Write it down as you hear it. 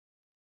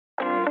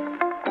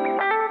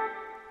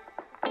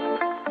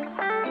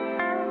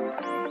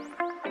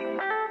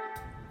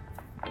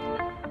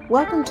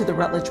Welcome to the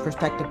Rutledge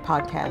Perspective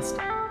Podcast.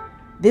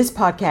 This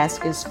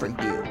podcast is for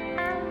you,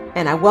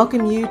 and I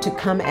welcome you to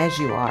come as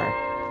you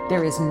are.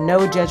 There is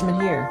no judgment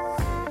here,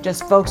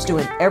 just folks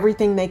doing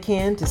everything they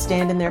can to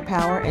stand in their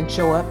power and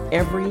show up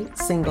every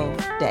single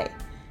day.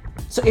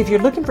 So if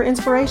you're looking for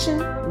inspiration,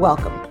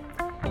 welcome.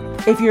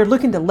 If you're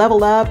looking to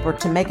level up or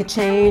to make a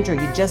change or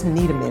you just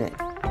need a minute,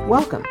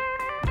 welcome.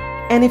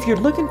 And if you're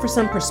looking for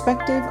some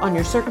perspective on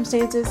your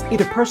circumstances,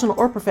 either personal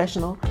or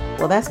professional,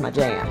 well, that's my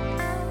jam.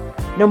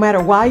 No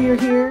matter why you're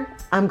here,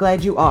 I'm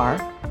glad you are,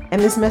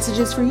 and this message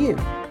is for you.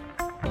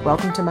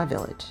 Welcome to my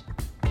village.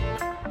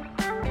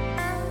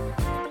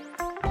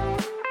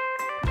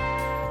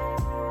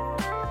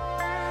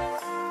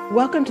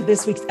 Welcome to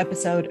this week's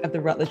episode of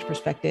the Rutledge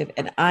Perspective,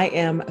 and I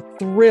am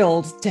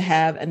thrilled to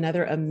have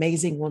another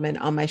amazing woman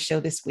on my show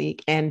this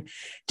week, and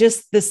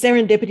just the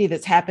serendipity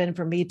that's happened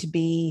for me to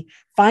be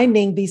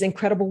finding these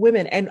incredible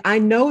women. And I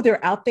know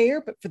they're out there,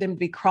 but for them to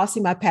be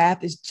crossing my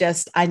path is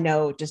just, I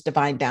know, just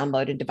divine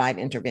download and divine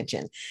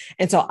intervention.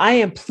 And so I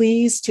am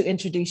pleased to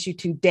introduce you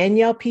to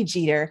Danielle P.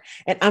 Jeter,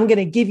 and I'm going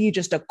to give you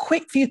just a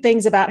quick few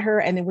things about her,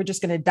 and then we're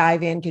just going to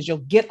dive in because you'll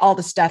get all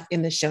the stuff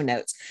in the show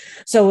notes.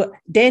 So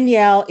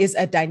Danielle is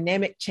a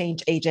dynamic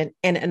change agent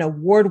and an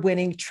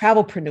award-winning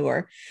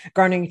travelpreneur,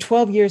 garnering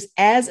 12 years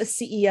as a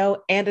CEO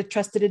and a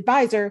trusted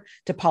advisor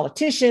to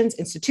politicians,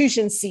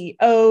 institutions,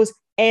 CEOs,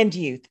 and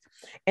youth.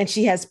 And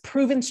she has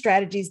proven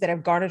strategies that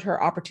have garnered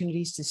her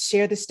opportunities to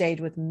share the stage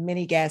with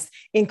many guests,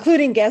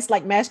 including guests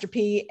like Master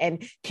P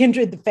and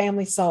Kindred the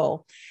Family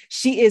Soul.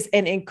 She is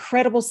an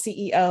incredible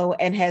CEO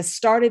and has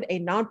started a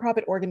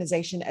nonprofit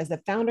organization as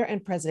the founder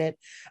and president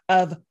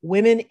of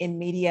Women in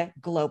Media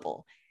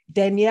Global.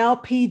 Danielle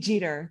P.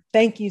 Jeter,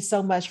 thank you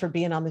so much for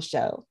being on the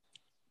show.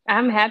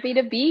 I'm happy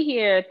to be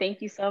here.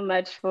 Thank you so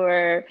much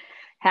for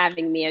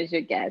having me as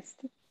your guest.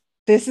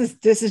 This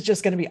is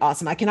just going to be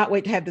awesome. I cannot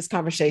wait to have this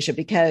conversation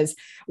because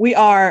we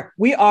are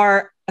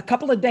a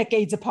couple of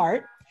decades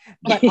apart,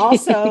 but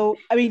also,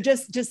 I mean,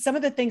 just some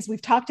of the things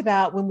we've talked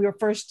about when we were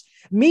first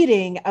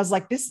meeting, I was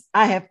like,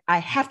 I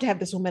have to have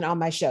this woman on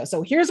my show.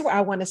 So here's where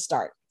I want to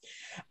start.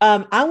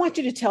 I want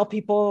you to tell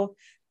people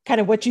kind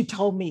of what you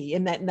told me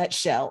in that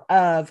nutshell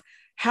of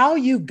how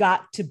you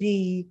got to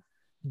be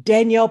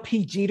Danielle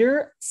P.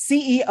 Jeter,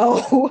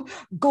 CEO,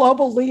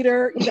 global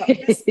leader,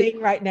 this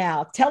thing right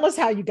now. Tell us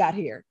how you got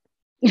here.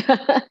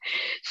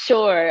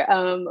 Sure.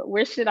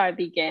 Where should I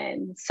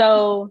begin?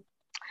 So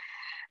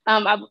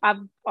I've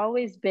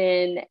always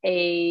been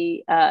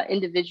a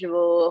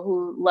individual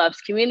who loves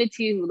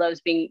community, who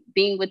loves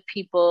being with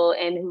people,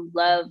 and who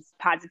loves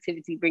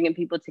positivity, bringing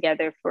people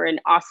together for an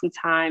awesome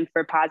time,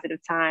 for a positive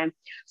time.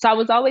 So I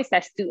was always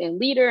that student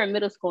leader in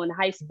middle school and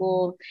high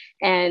school,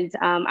 and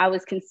I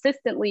was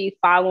consistently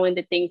following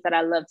the things that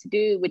I love to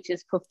do, which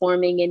is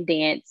performing and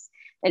dance.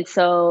 And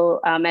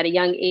so at a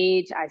young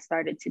age, I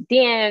started to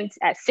dance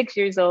at 6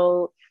 years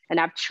old, and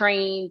I've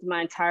trained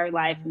my entire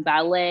life in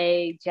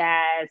ballet,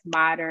 jazz,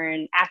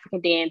 modern, African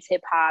dance,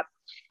 hip hop.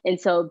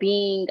 And so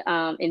being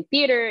in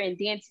theater and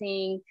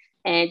dancing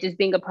and just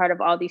being a part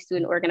of all these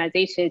student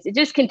organizations, it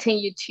just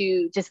continued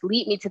to just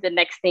lead me to the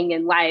next thing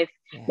in life,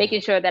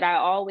 making sure that I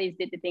always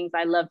did the things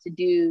I love to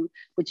do,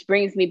 which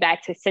brings me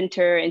back to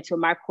center and to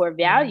my core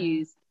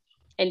values.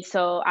 And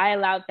so I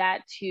allowed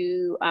that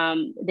to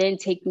then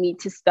take me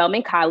to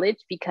Spelman College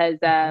because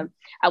I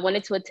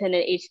wanted to attend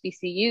an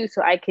HBCU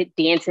so I could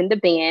dance in the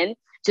band,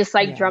 just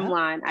like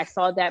Drumline. I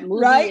saw that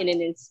movie and it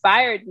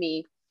inspired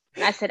me.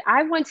 And I said,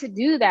 I want to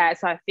do that.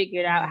 So I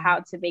figured out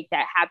how to make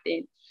that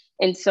happen.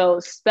 And so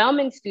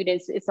Spelman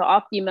students, it's an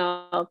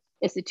all-female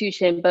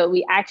institution, but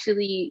we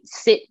actually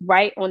sit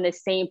right on the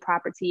same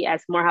property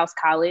as Morehouse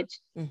College.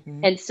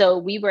 And so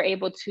we were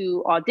able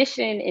to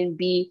audition and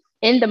be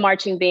in the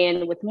marching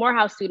band with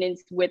Morehouse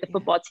students where the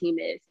football team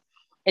is.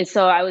 And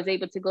so I was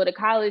able to go to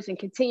college and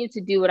continue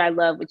to do what I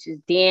love, which is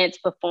dance,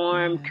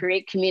 perform,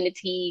 create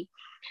community,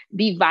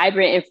 be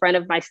vibrant in front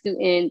of my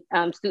student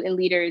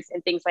leaders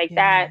and things like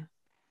that.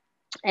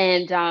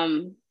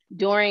 And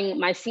during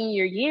my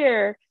senior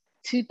year,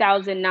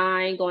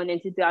 2009, going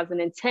into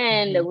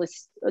 2010, there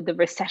was the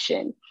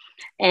recession.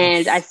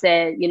 And I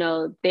said,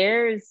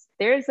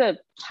 there's a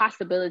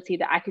possibility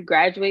that I could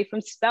graduate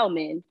from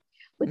Spelman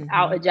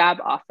without a job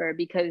offer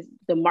because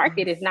the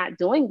market is not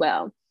doing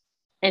well.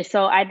 And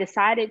so I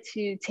decided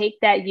to take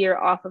that year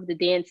off of the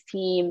dance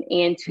team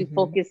and to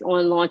focus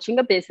on launching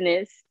a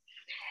business.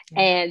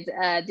 And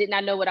did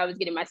not know what I was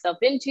getting myself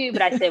into,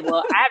 but I said,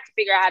 well, I have to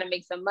figure out how to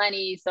make some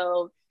money.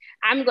 So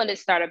I'm going to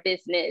start a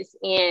business.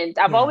 And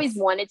I've always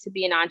wanted to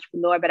be an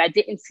entrepreneur, but I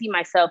didn't see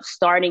myself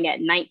starting at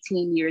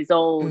 19 years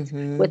old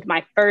with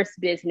my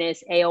first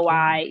business,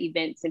 AOI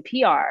Events and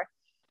PR.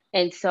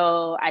 And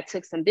so I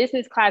took some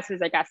business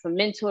classes, I got some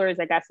mentors,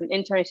 I got some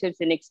internships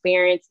and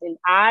experience, and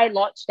I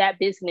launched that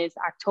business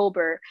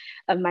October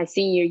of my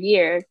senior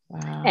year.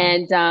 Wow.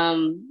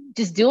 And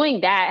just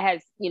doing that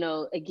has,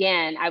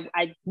 again,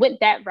 I went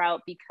that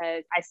route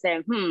because I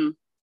said,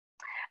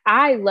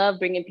 I love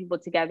bringing people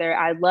together.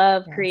 I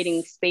love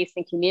creating space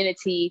and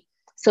community.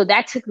 So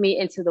that took me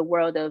into the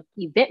world of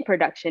event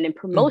production and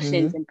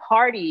promotions and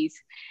parties,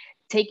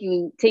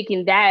 taking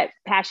that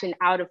passion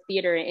out of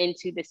theater and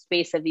into the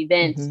space of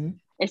events.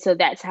 And so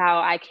that's how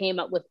I came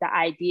up with the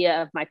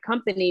idea of my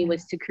company,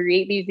 was to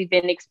create these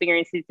event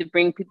experiences, to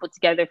bring people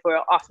together for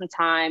an awesome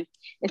time,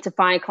 and to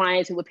find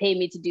clients who would pay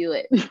me to do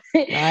it.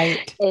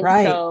 Right. And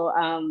right. so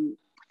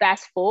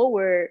fast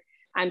forward,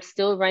 I'm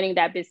still running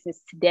that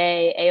business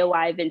today.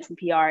 AOI Events and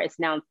PR is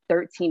now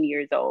 13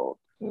 years old.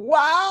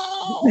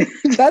 Wow.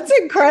 That's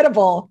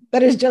incredible.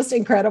 That is just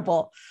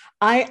incredible.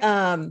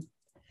 When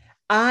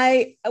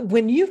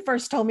you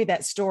first told me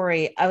that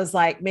story, I was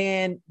like,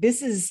 man,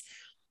 this is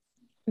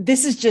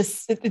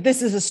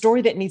a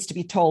story that needs to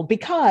be told,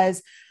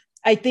 because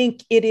I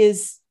think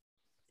it's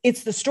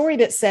the story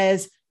that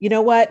says, you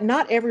know what,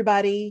 not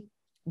everybody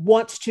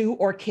wants to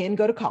or can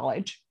go to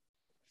college.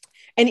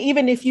 And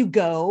even if you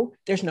go,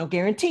 there's no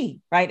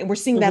guarantee, right? And we're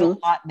seeing that a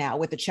lot now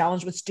with the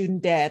challenge with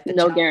student debt,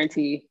 no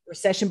guarantee,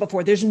 recession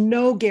before. There's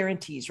no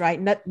guarantees,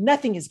 right?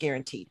 Nothing is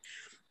guaranteed.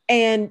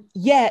 And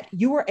yet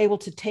you were able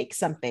to take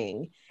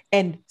something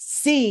and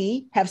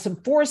have some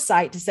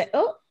foresight to say,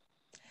 oh,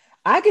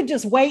 I could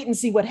just wait and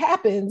see what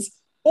happens,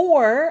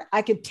 or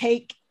I could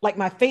take like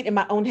my fate in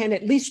my own hand,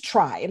 at least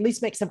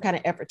make some kind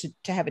of effort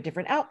to have a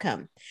different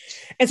outcome.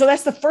 And so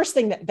that's the first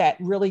thing that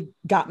really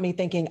got me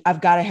thinking, I've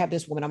got to have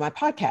this woman on my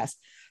podcast.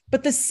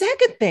 But the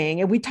second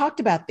thing, and we talked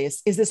about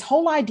this, is this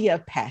whole idea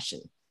of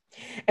passion.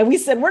 And we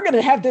said, we're going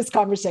to have this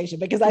conversation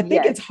because I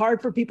think it's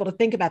hard for people to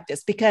think about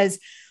this, because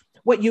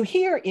what you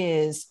hear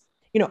is,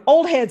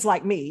 old heads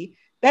like me,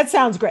 that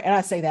sounds great. And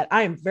I say that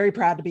I am very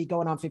proud to be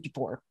going on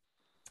 54.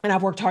 And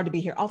I've worked hard to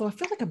be here, although I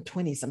feel like I'm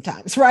 20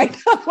 sometimes, right?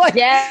 Like,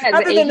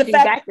 other than the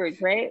fact,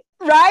 backwards, right?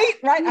 Right.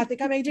 I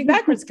think I'm aging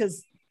backwards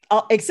because,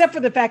 except for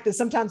the fact that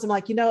sometimes I'm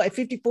like, at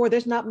 54,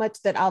 there's not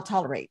much that I'll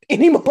tolerate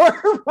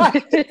anymore,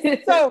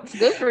 right? So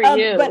good for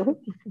you.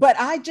 But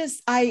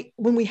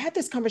when we had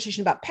this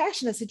conversation about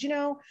passion, I said,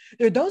 there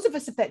are those of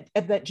us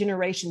of that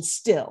generation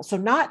still. So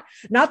not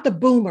the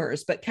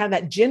boomers, but kind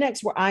of that Gen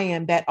X where I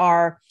am, that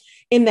are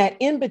in that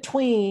in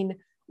between.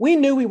 We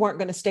knew we weren't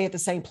going to stay at the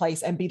same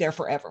place and be there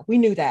forever. We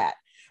knew that,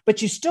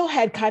 but you still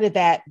had kind of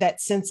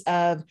that sense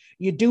of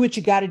you do what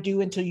you got to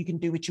do until you can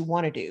do what you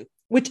want to do,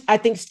 which I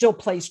think still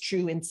plays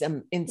true in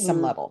some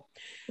level.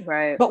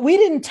 Right. But we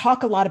didn't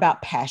talk a lot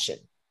about passion.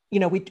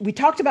 We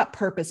talked about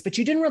purpose, but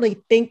you didn't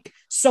really think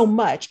so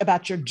much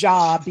about your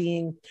job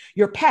being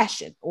your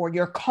passion or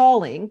your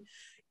calling.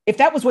 If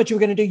that was what you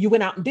were going to do, you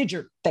went out and did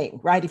your thing,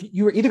 right? If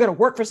you were either going to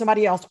work for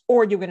somebody else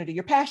or you were going to do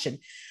your passion.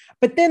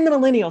 But then the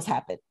millennials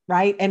happen,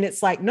 right? And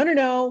it's like,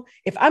 no.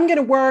 If I'm going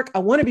to work, I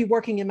want to be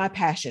working in my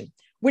passion,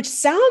 which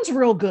sounds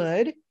real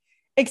good,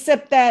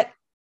 except that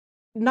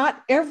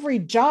not every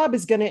job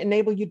is going to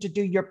enable you to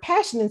do your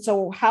passion. And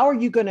so how are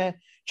you going to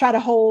try to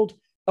hold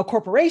a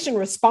corporation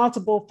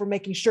responsible for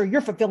making sure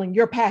you're fulfilling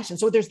your passion?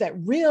 So there's that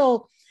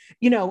real,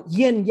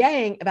 yin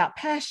yang about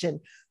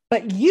passion.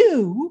 But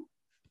you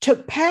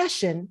took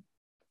passion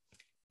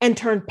and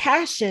turned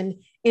passion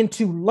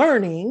into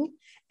learning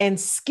and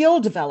skill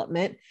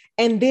development,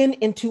 and then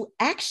into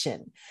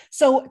action.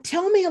 So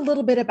tell me a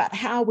little bit about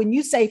how, when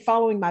you say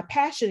following my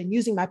passion and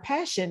using my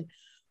passion,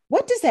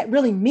 what does that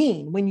really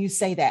mean when you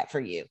say that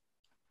for you?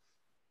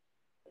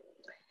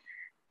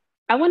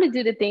 I want to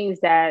do the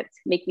things that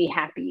make me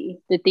happy,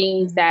 the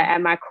things that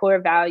at my core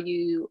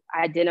value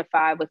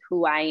identify with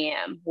who I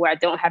am, where I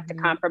don't have to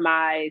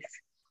compromise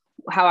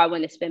how I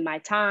want to spend my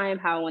time,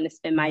 how I want to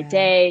spend my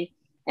day.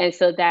 And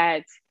so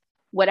that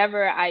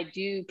whatever I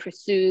do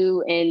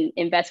pursue and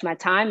invest my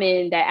time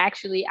in, that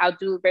actually I'll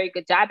do a very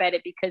good job at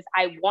it because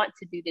I want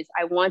to do this.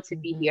 I want to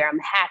be here. I'm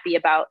happy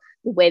about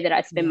the way that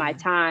I spend my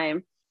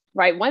time,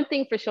 right? One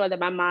thing for sure that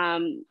my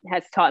mom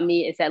has taught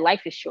me is that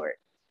life is short.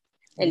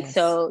 And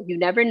so you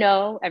never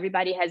know.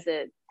 Everybody has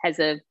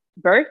a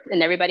birth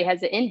and everybody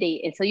has an end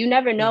date. And so you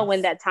never know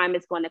when that time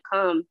is going to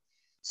come.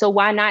 So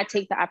why not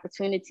take the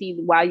opportunity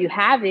while you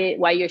have it,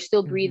 while you're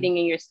still breathing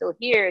and you're still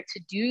here, to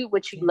do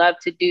what you love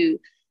to do?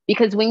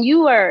 Because when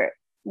you are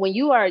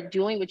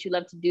doing what you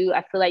love to do,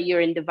 I feel like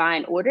you're in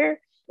divine order.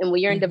 And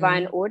when you're in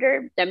divine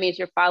order, that means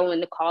you're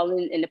following the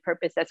calling and the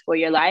purpose that's for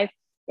your life.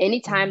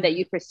 Anytime that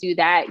you pursue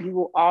that, you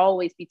will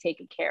always be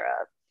taken care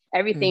of.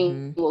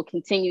 Everything will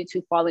continue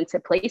to fall into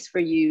place for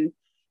you.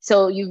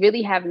 So you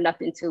really have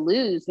nothing to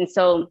lose. And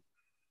so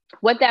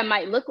what that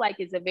might look like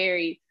is a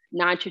very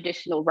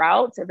non-traditional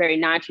route, a very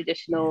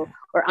non-traditional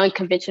or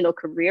unconventional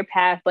career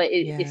path, but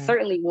it's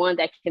certainly one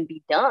that can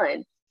be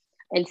done.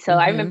 And so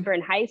I remember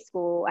in high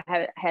school,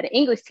 I had an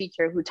English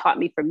teacher who taught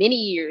me for many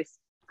years.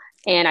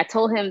 And I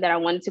told him that I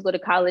wanted to go to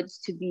college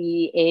to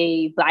be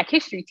a Black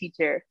history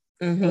teacher.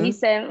 And he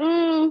said,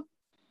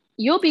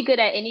 you'll be good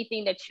at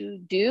anything that you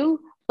do,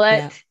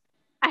 but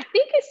I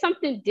think it's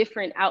something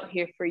different out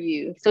here for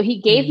you. So he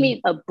gave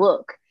me a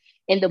book,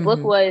 and the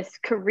book was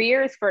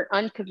Careers for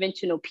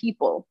Unconventional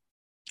People.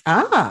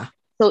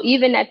 So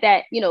even at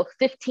that,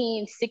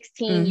 15,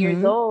 16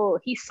 years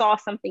old, he saw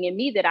something in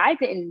me that I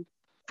didn't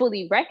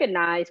fully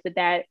recognize, but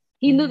that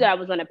he knew that I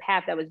was on a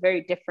path that was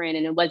very different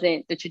and it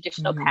wasn't the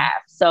traditional Mm-hmm.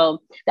 path.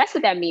 So that's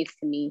what that means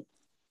to me.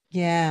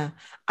 Yeah.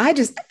 God,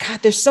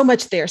 there's so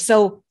much there.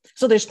 So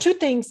there's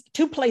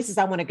two places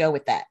I want to go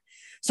with that.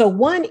 So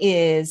one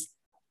is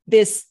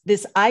this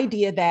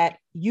idea that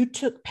you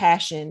took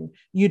passion,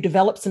 you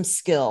developed some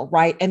skill,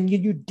 right? And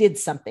you did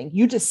something.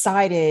 You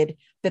decided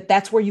that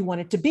that's where you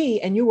wanted to be,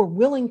 and you were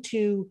willing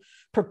to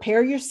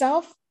prepare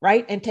yourself,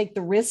 right? And take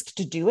the risk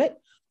to do it.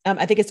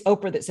 I think it's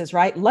Oprah that says,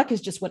 right, luck is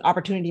just when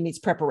opportunity meets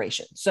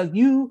preparation. So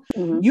you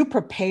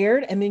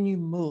prepared and then you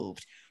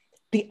moved.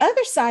 The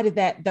other side of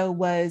that, though,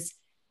 was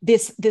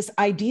this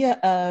idea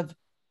of,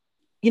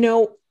 you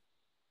know,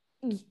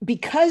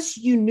 because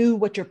you knew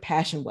what your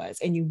passion was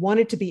and you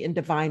wanted to be in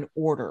divine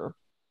order,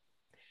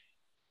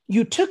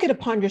 you took it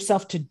upon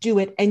yourself to do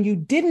it, and you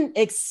didn't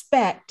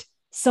expect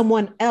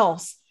someone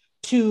else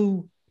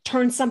to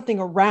turn something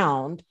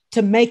around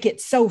to make it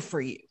so for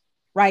you,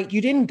 right?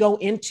 You didn't go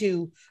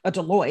into a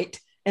Deloitte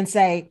and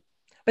say,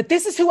 but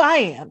this is who I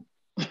am.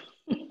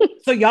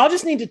 So y'all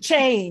just need to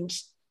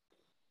change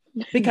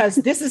because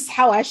this is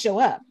how I show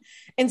up.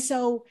 And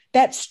so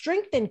that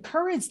strength and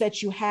courage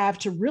that you have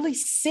to really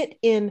sit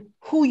in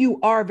who you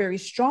are very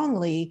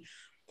strongly,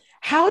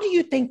 how do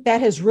you think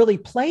that has really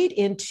played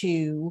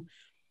into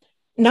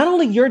not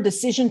only your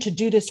decision to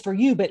do this for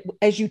you, but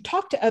as you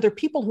talk to other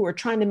people who are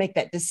trying to make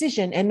that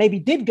decision and maybe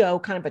did go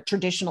kind of a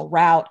traditional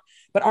route,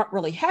 but aren't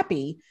really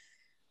happy,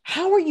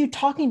 how are you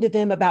talking to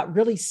them about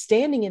really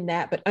standing in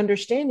that, but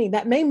understanding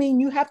that may mean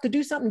you have to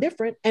do something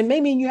different and may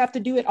mean you have to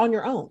do it on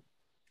your own?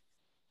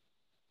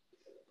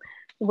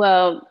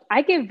 Well,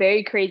 I give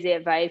very crazy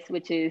advice,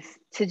 which is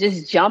to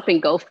just jump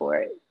and go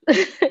for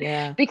it.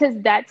 Yeah. Because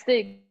that's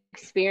the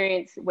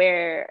experience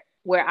where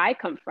I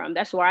come from.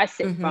 That's where I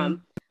sit Mm-hmm.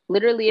 from.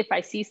 Literally, if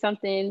I see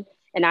something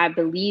and I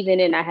believe in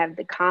it and I have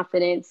the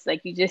confidence,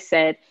 like you just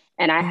said,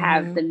 and I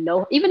have Mm-hmm. the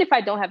know, even if I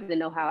don't have the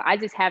know-how, I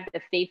just have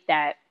the faith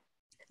that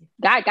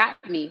God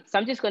got me. So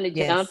I'm just going to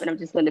jump Yes. and I'm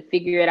just going to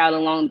figure it out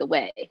along the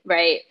way.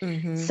 Right.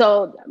 Mm-hmm.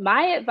 So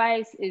my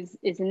advice is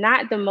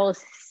not the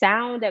most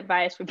sound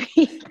advice for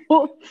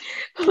people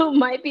who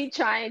might be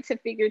trying to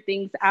figure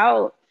things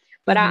out.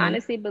 But I Mm-hmm.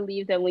 honestly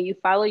believe that when you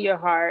follow your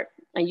heart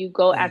and you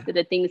go Yeah. after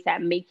the things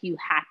that make you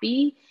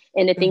happy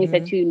and the things Mm-hmm.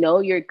 that you know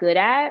you're good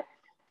at,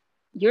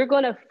 you're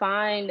going to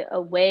find a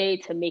way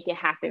to make it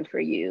happen for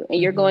you.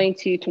 And you're Mm-hmm. going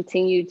to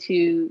continue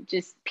to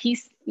just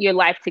piece your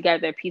life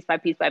together piece by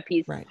piece by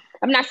piece. Right.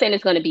 I'm not saying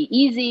it's going to be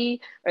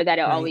easy or that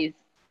it Right. always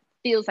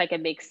feels like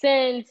it makes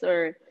sense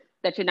or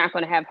that you're not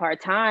going to have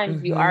hard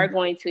times. You Mm-hmm. are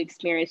going to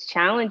experience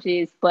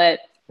challenges. But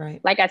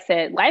Right. like I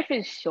said, life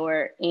is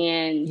short,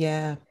 and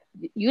Yeah.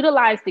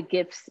 utilize the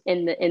gifts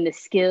and the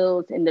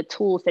skills and the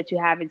tools that you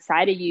have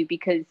inside of you,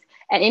 because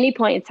at any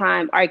point in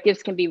time our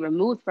gifts can be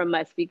removed from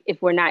us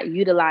if we're not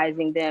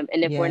utilizing them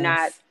and if we're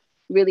not Yes.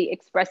 really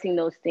expressing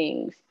those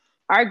things.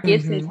 Our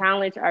gifts and Mm-hmm.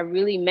 talents are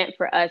really meant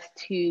for us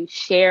to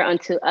share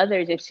unto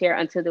others and share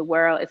unto the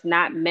world. It's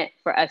not meant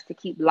for us to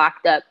keep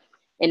locked up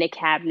in a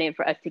cabinet,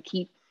 for us to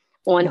keep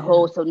on Yeah.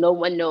 hold so no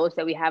one knows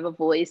that we have a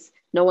voice.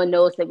 No one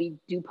knows that we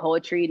do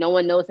poetry. No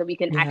one knows that we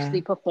can Yeah.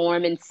 actually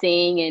perform and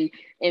sing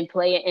and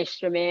play an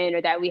instrument,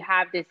 or that we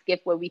have this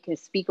gift where we can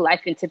speak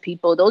life into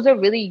people. Those are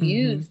really Mm-hmm.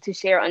 used to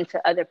share unto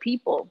other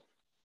people.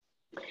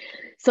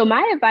 So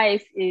my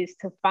advice is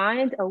to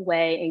find a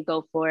way and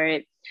go for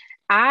it.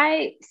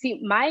 I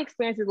see my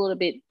experience is a little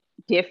bit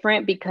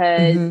different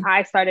because Mm-hmm.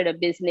 I started a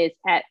business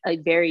at a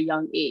very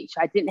young age.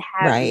 I didn't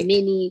have Right.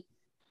 many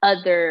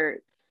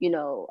other,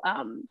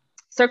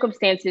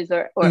 circumstances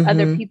or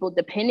other Mm-hmm. people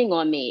depending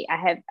on me.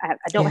 I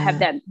don't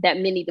have Yeah. that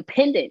many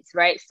dependents,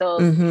 right? So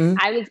Mm-hmm.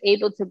 I was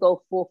able to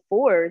go full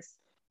force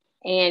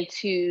and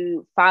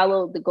to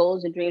follow the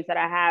goals and dreams that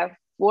I have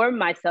for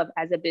myself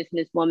as a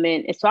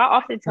businesswoman. And so I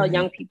often tell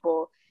young Right.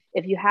 people,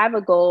 if you have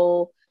a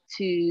goal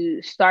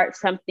to start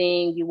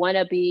something, you want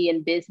to be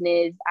in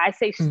business, I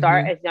say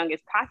start Mm-hmm. as young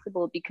as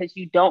possible because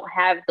you don't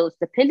have those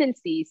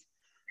dependencies.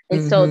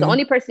 And so the Mm-hmm.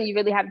 only person you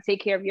really have to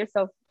take care of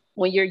yourself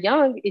when you're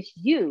young is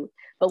you.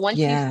 But once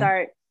you Yeah.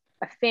 start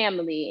a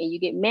family and you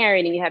get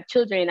married and you have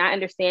children, I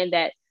understand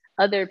that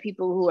other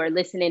people who are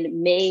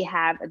listening may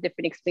have a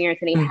different experience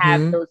and they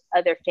have Mm-hmm. those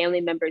other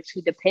family members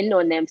who depend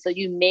on them. So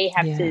you may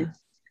have to Yeah.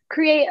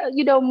 create,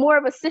 more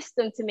of a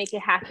system to make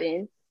it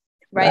happen,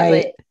 right?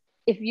 Right. But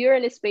if you're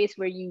in a space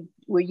where you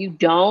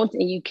don't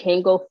and you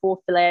can go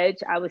full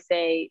fledged, I would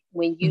say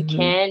when you Mm-hmm.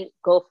 can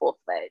go full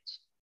fledged.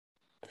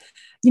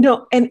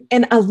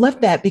 And I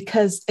love that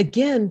because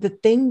again, the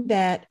thing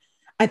that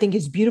I think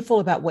is beautiful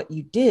about what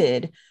you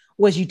did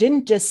was you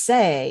didn't just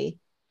say,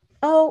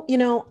 oh,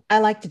 I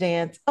like to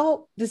dance.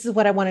 Oh, this is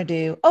what I want to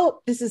do.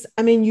 Oh,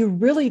 I mean, you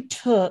really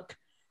took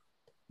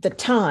the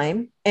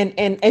time and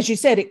as you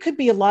said, it could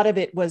be a lot of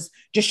it was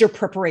just your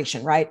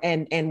preparation, right?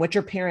 And what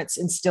your parents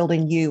instilled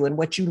in you and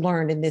what you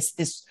learned in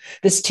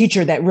this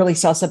teacher that really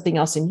saw something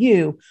else in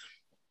you.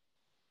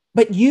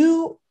 But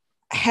you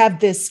have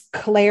this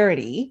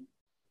clarity,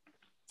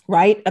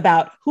 right,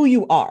 about who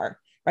you are,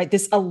 right?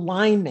 This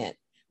alignment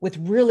with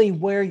really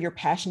where your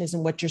passion is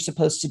and what you're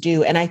supposed to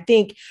do. And I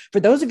think for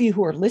those of you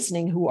who are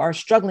listening, who are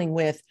struggling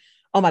with,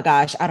 oh my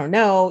gosh, I don't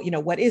know,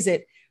 what is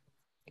it?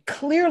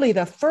 Clearly,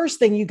 the first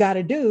thing you got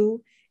to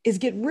do is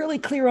get really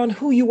clear on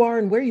who you are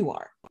and where you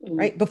are,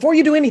 right? Before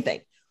you do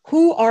anything,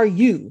 who are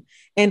you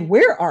and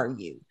where are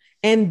you?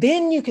 And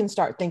then you can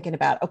start thinking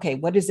about, okay,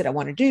 what is it I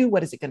want to do?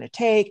 What is it going to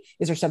take?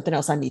 Is there something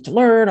else I need to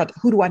learn? Or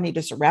who do I need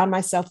to surround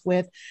myself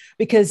with?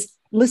 Because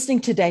listening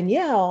to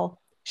Danielle,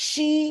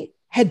 she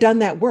had done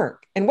that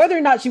work. And whether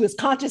or not she was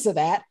conscious of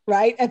that,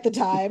 right, at the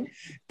time,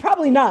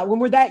 probably not. When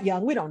we're that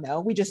young, we don't know.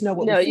 We just know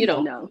what we feel. No, you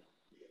don't know.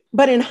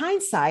 But in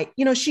hindsight,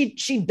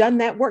 she'd done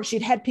that work.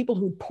 She'd had people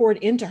who poured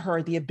into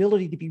her the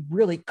ability to be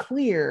really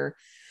clear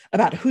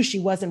about who she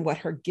was and what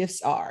her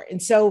gifts are. And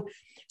so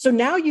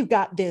now you've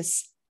got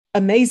this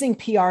amazing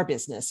PR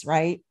business,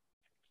 right?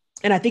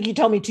 And I think you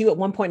told me too at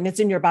one point, and it's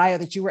in your bio,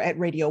 that you were at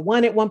Radio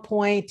One at one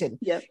point, and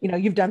yep.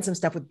 You've done some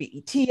stuff with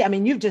BET. I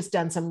mean, you've just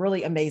done some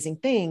really amazing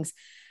things.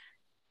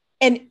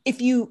 And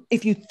if you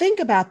think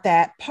about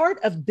that,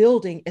 part of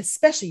building,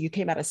 especially you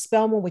came out of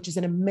Spelman, which is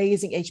an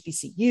amazing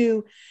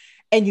HBCU,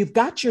 and you've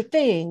got your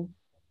thing,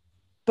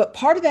 but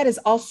part of that is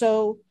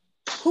also,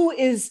 who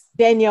is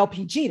Danielle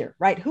P. Jeter,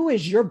 right? Who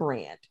is your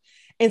brand?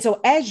 And so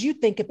as you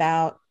think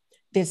about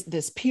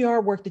this PR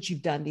work that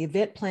you've done, the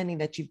event planning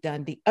that you've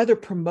done, the other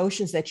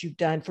promotions that you've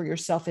done for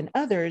yourself and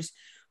others,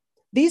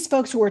 these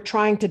folks who are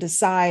trying to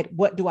decide,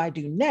 what do I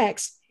do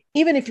next?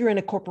 Even if you're in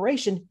a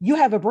corporation, you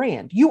have a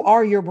brand. You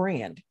are your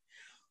brand.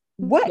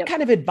 What Yep.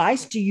 kind of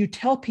advice do you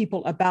tell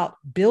people about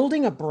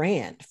building a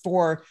brand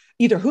for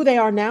either who they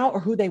are now or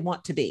who they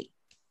want to be?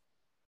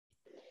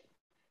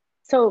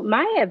 So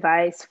my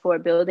advice for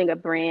building a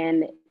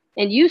brand,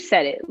 and you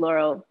said it,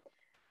 Laurel,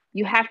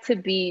 you have to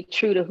be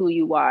true to who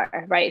you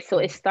are, right? So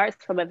it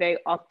starts from a very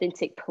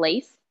authentic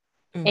place,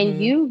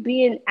 and you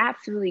being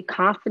absolutely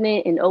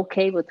confident and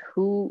okay with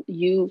who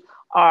you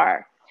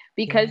are.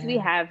 Because we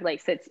have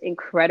like such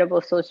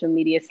incredible social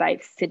media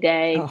sites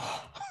today,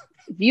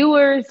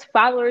 viewers,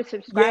 followers,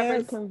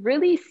 subscribers can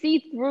really see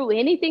through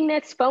anything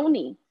that's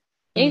phony,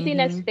 anything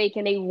that's fake,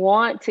 and they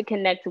want to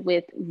connect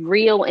with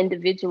real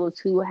individuals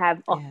who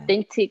have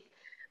authentic,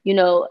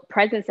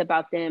 presence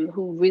about them,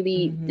 who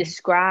really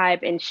describe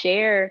and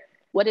share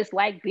what it's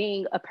like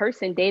being a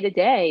person day to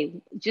day,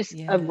 just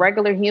a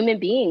regular human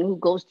being who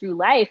goes through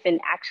life and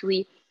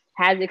actually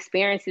has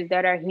experiences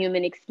that are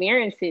human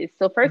experiences.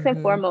 So first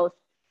and foremost,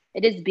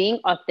 it is being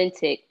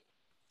authentic.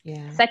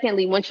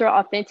 Secondly, once you're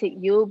authentic,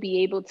 you'll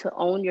be able to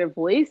own your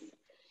voice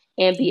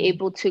and be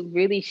able to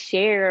really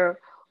share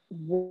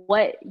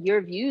what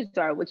your views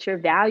are, what your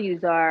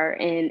values are,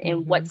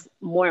 and what's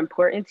more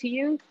important to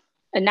you,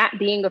 and not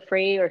being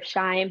afraid or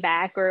shying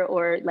back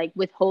or like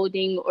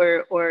withholding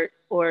or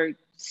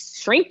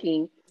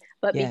shrinking,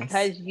 but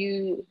because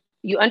you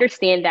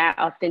understand that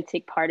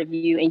authentic part of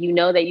you and you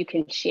know that you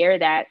can share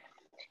that.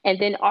 And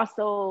then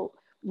also,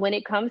 when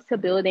it comes to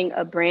building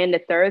a brand, the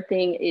third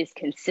thing is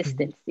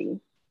consistency.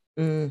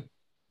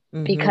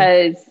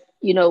 Because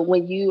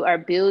when you are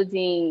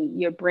building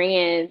your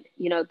brand,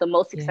 the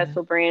most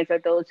successful brands are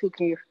those who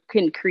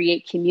can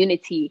create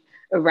community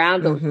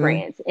around those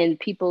brands, and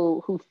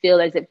people who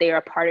feel as if they are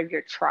a part of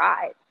your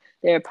tribe,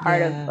 they're a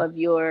part of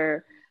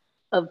your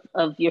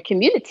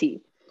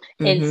community.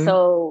 And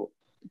so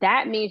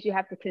that means you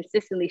have to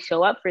consistently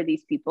show up for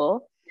these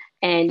people,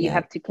 and you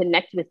have to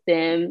connect with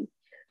them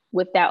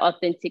with that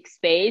authentic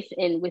space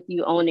and with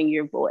you owning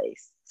your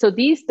voice. So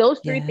those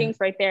three things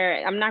right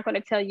there, I'm not going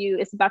to tell you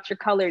it's about your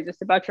colors,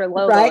 it's about your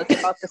logo, it's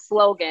about the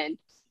slogan.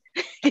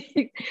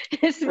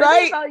 It's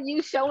really about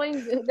you showing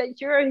that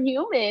you're a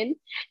human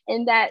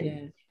and that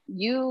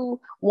you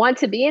want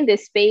to be in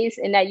this space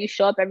and that you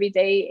show up every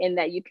day and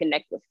that you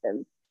connect with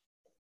them.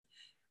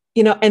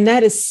 And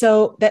that's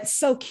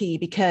so key,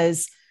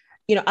 because,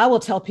 I will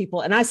tell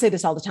people, and I say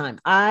this all the time,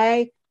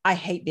 I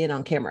hate being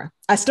on camera.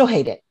 I still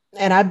hate it.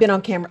 And I've been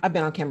on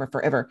camera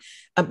forever,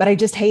 but I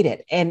just hate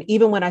it. And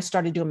even when I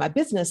started doing my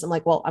business, I'm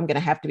like, well, I'm going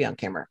to have to be on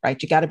camera, right?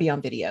 You got to be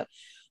on video.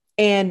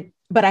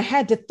 But I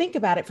had to think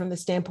about it from the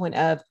standpoint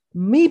of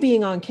me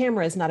being on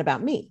camera is not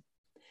about me.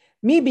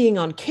 Me being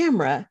on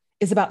camera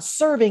is about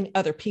serving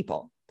other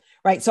people,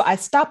 right? So I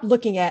stopped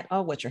looking at,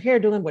 what's your hair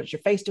doing? What's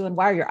your face doing?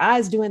 Why are your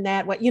eyes doing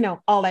that? What,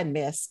 all that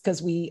mess, because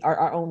we are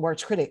our own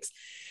worst critics,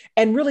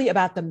 and really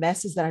about the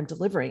message that I'm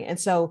delivering. And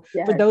so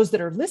for those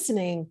that are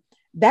listening,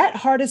 that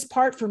hardest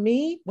part for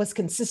me was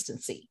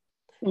consistency.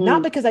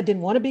 Not because I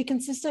didn't want to be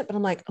consistent, but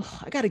I'm like,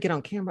 I got to get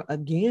on camera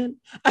again.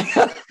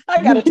 I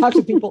got to talk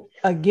to people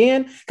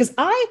again. Because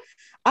I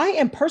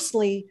am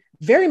personally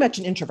very much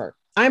an introvert.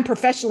 I'm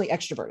professionally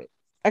extroverted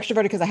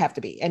because I have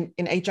to be. And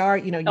in HR,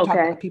 you talk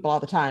about people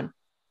all the time.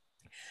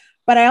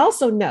 But I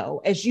also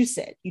know, as you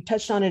said, you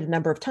touched on it a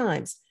number of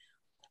times,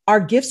 our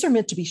gifts are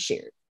meant to be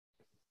shared.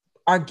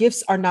 Our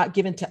gifts are not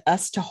given to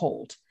us to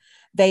hold.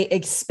 They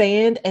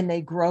expand and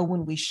they grow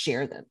when we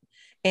share them.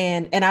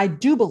 And I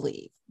do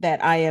believe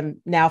that I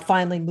am now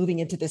finally moving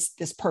into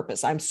this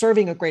purpose. I'm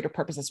serving a greater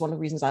purpose. That's one of the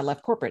reasons I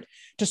left corporate,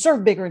 to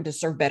serve bigger and to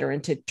serve better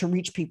and to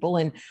reach people.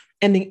 And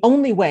the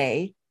only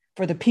way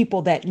for the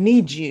people that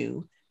need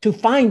you to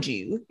find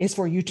you is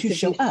for you to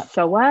show up.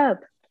 Show up.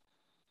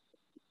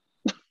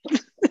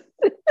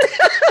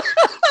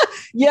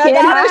 You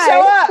gotta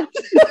show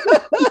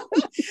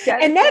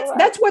up. And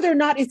that's whether or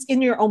not it's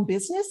in your own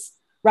business,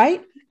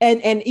 right?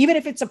 And even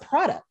if it's a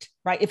product,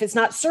 right? If it's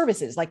not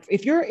services, like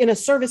if you're in a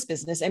service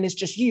business and it's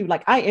just you,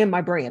 like I am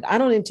my brand. I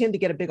don't intend to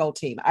get a big old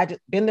team. I just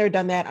been there,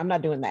 done that. I'm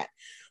not doing that.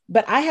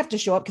 But I have to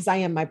show up because I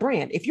am my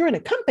brand. If you're in a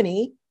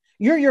company,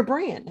 you're your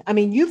brand. I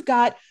mean, you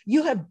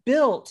have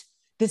built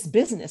this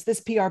business, this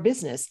PR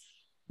business.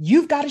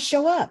 You've got to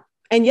show up.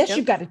 And yes,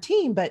 you've got a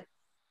team, but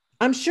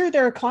I'm sure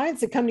there are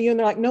clients that come to you and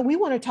they're like, no, we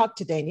want to talk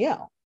to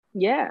Danielle.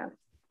 Yeah.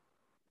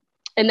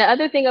 And the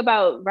other thing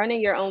about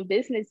running your own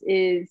business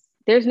is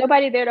there's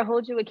nobody there to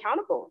hold you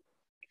accountable.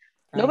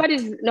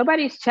 Right.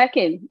 Nobody's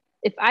checking.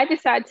 If I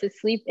decide to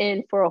sleep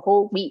in for a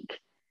whole week,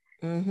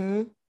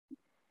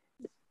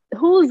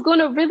 who's going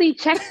to really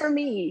check for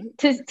me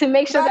to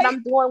make sure that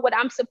I'm doing what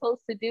I'm supposed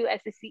to do as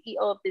the CEO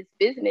of this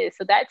business?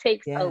 So that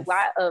takes a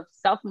lot of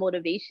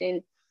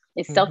self-motivation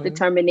and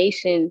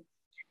self-determination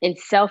and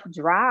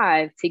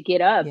self-drive to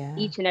get up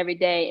each and every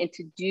day and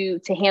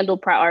to handle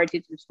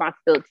priorities and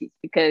responsibilities,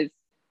 because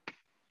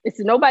it's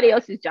nobody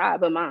else's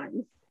job but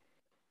mine.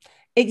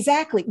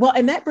 Exactly. Well,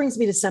 and that brings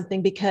me to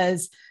something,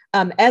 because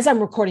as I'm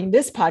recording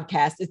this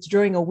podcast, it's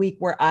during a week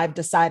where I've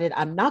decided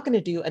I'm not going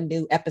to do a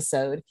new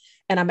episode,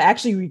 and I'm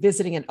actually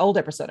revisiting an old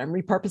episode. I'm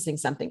repurposing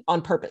something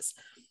on purpose.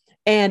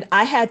 And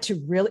I had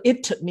to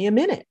it took me a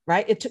minute,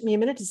 right? It took me a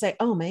minute to say,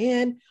 oh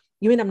man,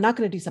 you mean I'm not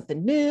going to do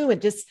something new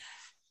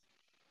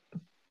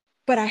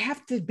but I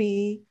have to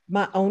be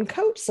my own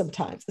coach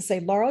sometimes to say,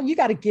 Laurel, you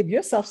got to give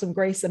yourself some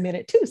grace a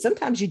minute too.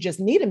 Sometimes you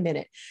just need a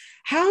minute.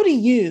 How do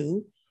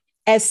you,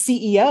 as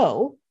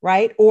CEO,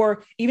 right?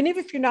 Or even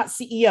if you're not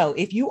CEO,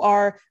 if you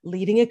are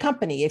leading a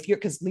company,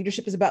 because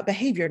leadership is about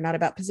behavior, not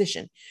about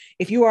position.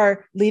 If you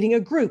are leading a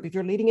group, if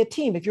you're leading a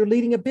team, if you're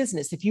leading a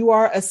business, if you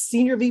are a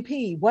senior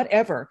VP,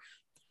 whatever,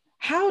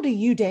 how do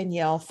you,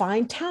 Danielle,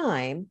 find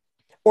time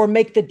or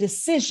make the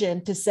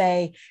decision to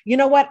say, you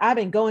know what, I've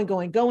been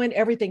going,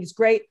 everything's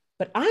great,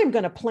 but I'm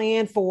going to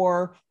plan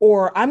for,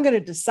 or I'm going to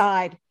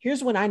decide,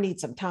 here's when I need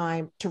some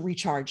time to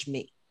recharge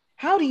me.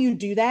 How do you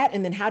do that?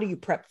 And then how do you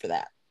prep for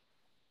that?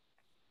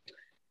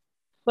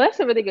 Well, that's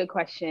a really good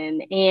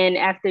question. And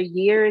after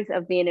years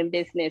of being in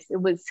business,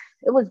 it was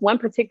one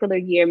particular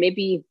year,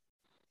 maybe,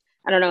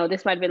 I don't know,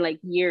 this might've been like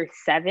year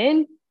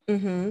 7,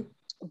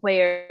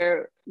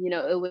 where,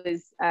 it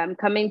was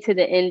coming to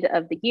the end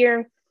of the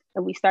year,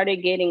 and we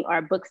started getting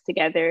our books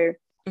together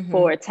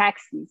for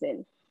tax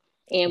season.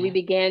 And we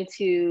began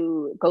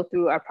to go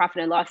through our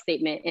profit and loss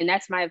statement. And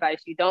that's my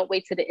advice. You don't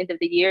wait to the end of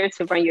the year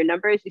to run your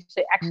numbers. You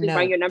should actually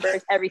run your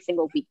numbers every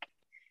single week.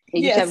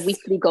 And you should have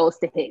weekly goals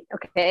to hit.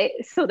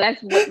 Okay. So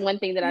that's one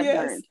thing that I've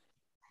learned.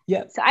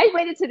 Yeah. So I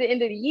waited to the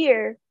end of the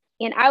year,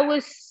 and I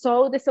was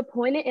so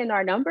disappointed in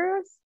our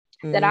numbers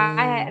that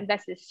I had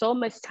invested so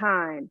much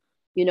time,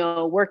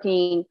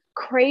 working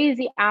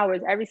crazy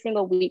hours every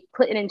single week,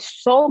 putting in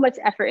so much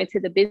effort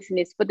into the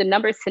business for the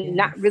numbers to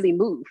not really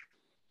move.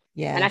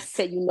 Yes. And I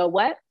said, you know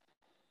what?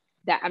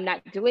 That I'm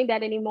not doing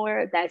that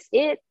anymore. That's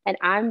it. And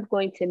I'm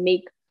going to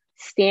make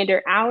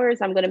standard hours.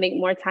 I'm going to make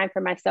more time for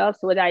myself.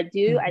 So what I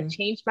do, I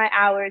changed my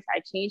hours,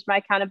 I changed my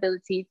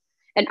accountability,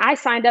 and I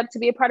signed up to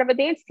be a part of a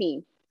dance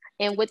team.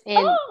 And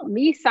within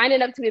me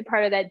signing up to be a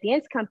part of that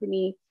dance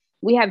company,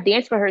 we have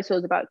dance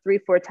rehearsals about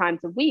 3-4 times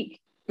a week,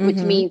 which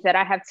means that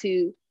I have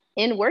to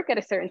end work at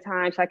a certain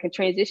time so I can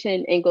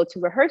transition and go to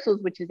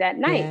rehearsals, which is at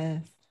night.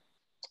 Yes.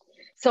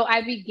 So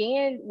I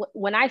began,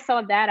 when I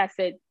saw that, I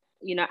said,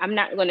 I'm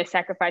not going to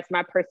sacrifice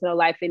my personal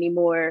life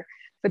anymore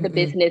for the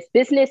business.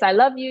 Business, I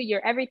love you,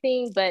 you're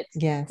everything, but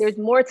there's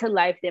more to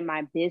life than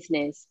my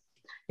business.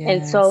 Yes.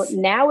 And so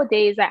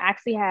nowadays I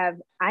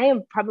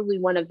am probably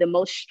one of the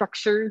most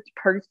structured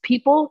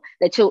people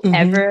that you'll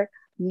ever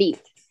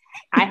meet.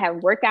 I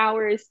have work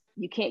hours.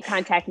 You can't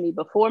contact me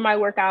before my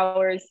work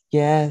hours.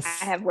 Yes.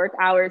 I have work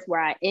hours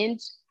where I end.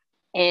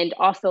 And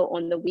also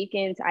on the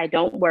weekends, I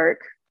don't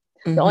work.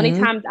 The only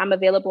times I'm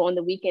available on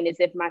the weekend is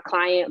if my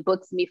client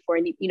books me for,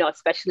 a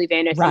special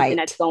event or something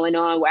that's going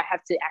on where I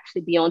have to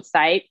actually be on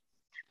site.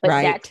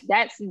 But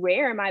that's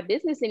rare in my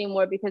business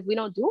anymore, because we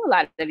don't do a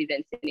lot of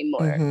events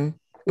anymore.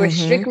 We're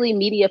strictly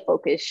media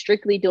focused,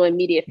 strictly doing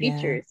media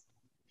features.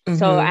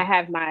 So I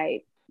have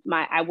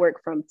I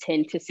work from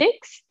 10 to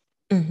 6.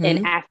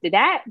 And after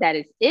that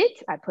is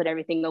it. I put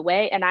everything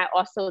away. And I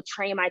also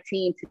train my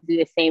team to do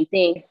the same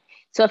thing.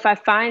 So if I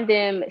find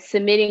them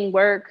submitting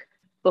work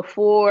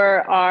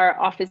before our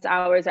office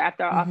hours or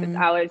after our office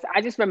hours, I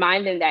just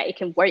remind them that it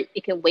can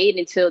wait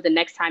until the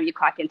next time you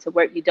clock into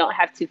work. You don't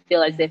have to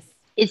feel as if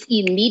it's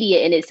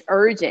immediate and it's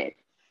urgent,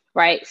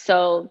 right?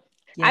 So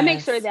I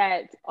make sure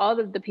that all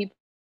of the people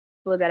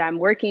that I'm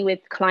working with,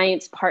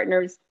 clients,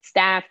 partners,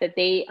 staff, that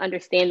they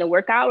understand the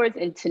work hours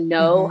and to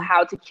know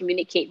how to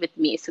communicate with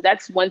me. So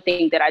that's one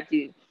thing that I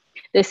do.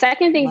 The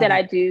second thing that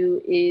I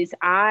do is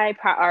I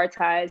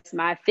prioritize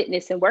my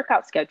fitness and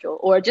workout schedule,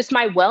 or just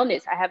my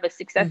wellness. I have a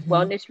success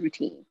wellness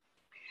routine,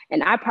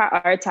 and I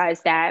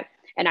prioritize that.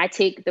 And I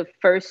take the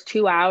first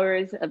 2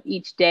 hours of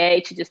each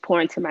day to just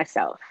pour into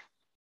myself.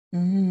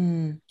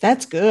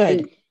 That's good.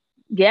 And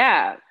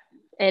yeah.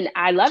 And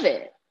I love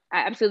it.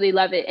 I absolutely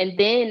love it. And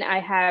then I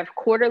have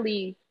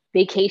quarterly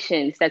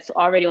vacations that's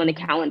already on the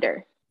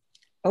calendar.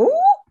 Oh,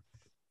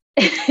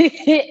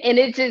 And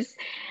it just,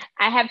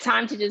 I have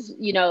time to just,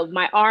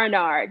 my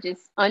R&R,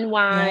 just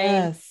unwind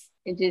yes.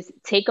 and just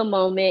take a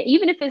moment,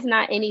 even if it's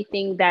not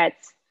anything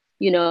that's,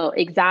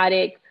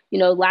 exotic.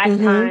 Last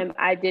Mm-hmm. time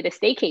I did a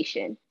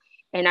staycation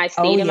and I Oh,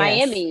 stayed in yes.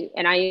 Miami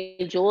and I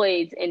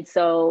enjoyed. And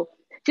so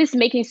just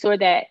making sure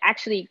that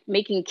actually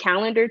making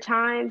calendar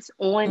times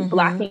on Mm-hmm.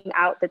 blocking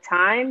out the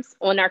times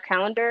on our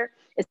calendar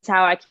is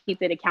how I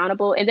keep it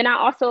accountable. And then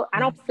I Yes.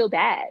 don't feel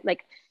bad.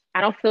 Like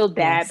I don't feel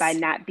bad by Yes.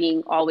 not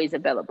being always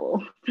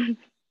available.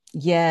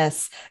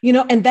 Yes.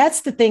 And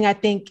that's the thing I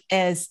think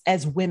as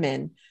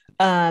women,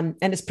 and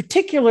it's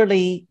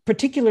particularly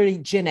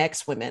Gen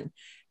X women,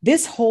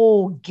 this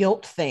whole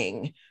guilt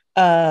thing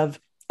of,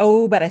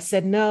 oh, but I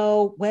said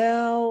no.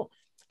 Well,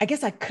 I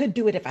guess I could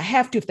do it if I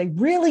have to, if they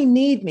really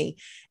need me.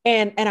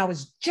 And I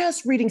was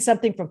just reading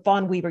something from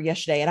Fawn Weaver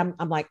yesterday, and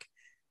I'm like,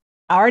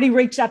 I already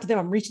reached out to them.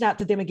 I'm reaching out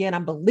to them again.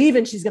 I'm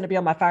believing she's going to be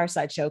on my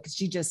fireside show because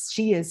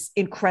she is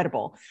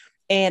incredible.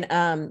 And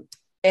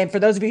for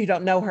those of you who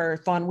don't know her,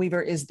 Fawn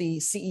Weaver is the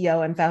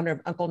CEO and founder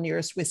of Uncle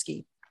Nearest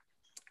Whiskey.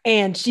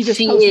 And she just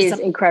She posted is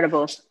something.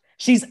 incredible.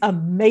 She's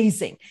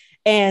amazing.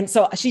 And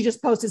so she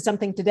just posted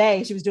something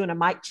today. She was doing a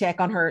mic check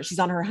on her. She's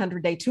on her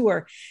 100-day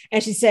tour.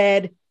 And she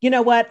said, you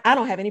know what? I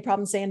don't have any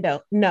problem saying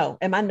no. No.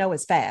 And my no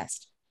is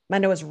fast. My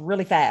no is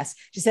really fast.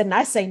 She said, and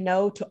I say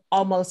no to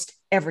almost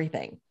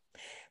everything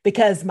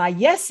because my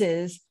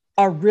yeses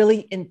are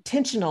really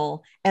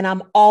intentional and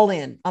I'm all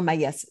in on my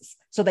yeses.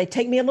 So they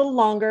take me a little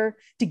longer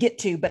to get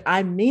to, but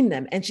I mean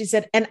them. And she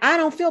said, and I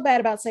don't feel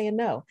bad about saying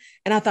no.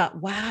 And I thought,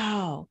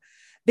 wow,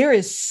 there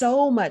is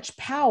so much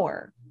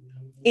power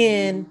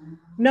in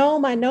no,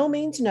 my no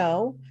means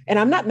no. And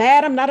I'm not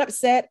mad, I'm not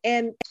upset.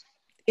 And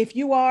if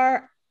you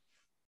are,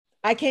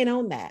 I can't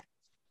own that.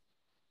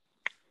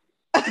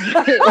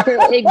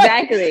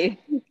 Exactly.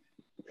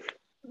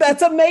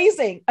 That's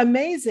amazing.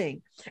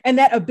 Amazing. And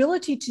that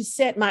ability to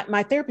set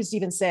my therapist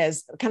even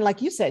says, kind of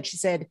like you said, she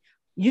said,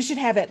 you should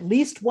have at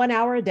least 1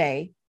 hour a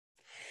day,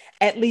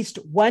 at least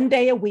one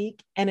day a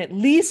week, and at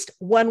least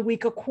 1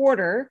 week a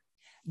quarter.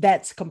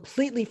 That's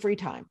completely free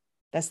time.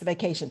 That's the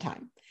vacation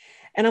time.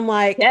 And I'm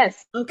like,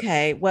 Yes.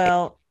 okay,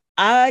 well,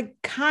 I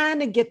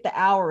kind of get the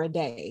hour a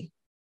day.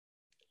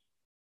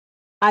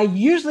 I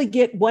usually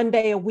get 1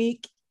 day a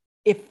week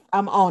if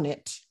I'm on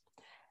it.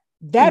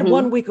 That Mm-hmm.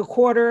 1 week a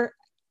quarter,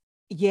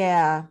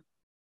 yeah,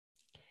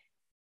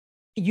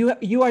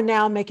 you are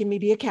now making me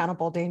be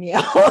accountable,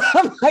 Danielle.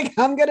 I'm like,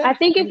 I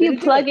think I'm if you gonna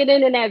do plug it.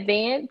 it in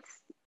advance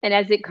and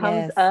as it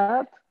comes Yes,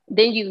 up,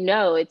 then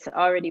it's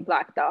already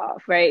blocked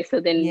off, right?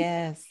 So then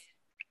yes.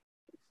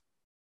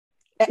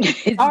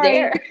 it's Sorry,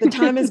 there. the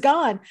time is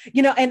gone. And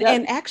Yep.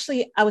 and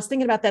actually, I was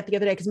thinking about that the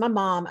other day because my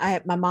mom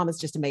is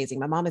just amazing.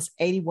 My mom is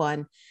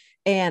 81,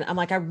 and I'm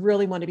like, I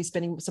really want to be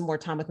spending some more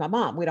time with my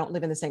mom. We don't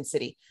live in the same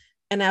city,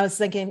 and I was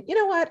thinking, you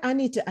know what? I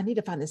need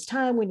to find this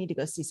time. We need to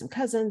go see some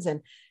cousins,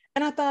 and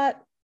I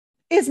thought,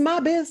 it's my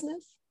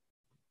business.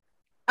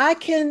 I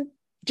can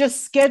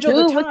just schedule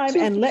the Do what time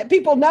you, and let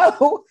people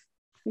know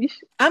you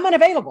I'm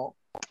unavailable.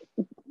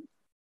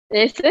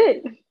 It's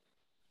it.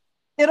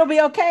 It'll be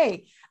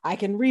okay. I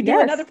can redo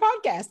Yes, another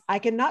podcast. I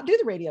can not do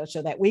the radio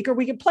show that week, or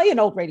we can play an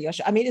old radio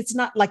show. I mean, it's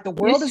not like the you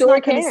world is sure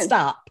not going to can.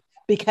 stop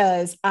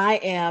because I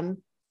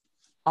am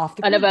off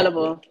the grid that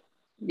Unavailable. week.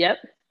 Yep.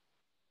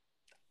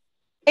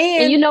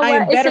 And you And know I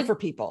what? am It's better a for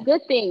people.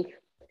 good thing.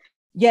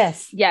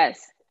 Yes. Yes.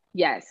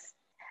 Yes.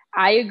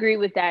 I agree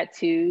with that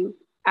too.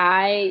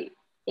 I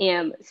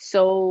am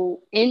so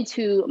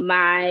into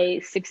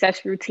my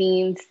success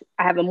routines.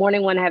 I have a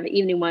morning one, I have an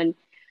evening one.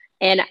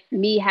 And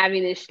me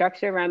having this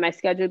structure around my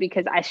schedule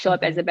because I show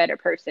up as a Mm-hmm. better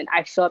person.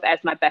 I show up as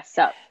my best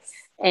self.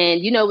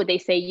 And you know what they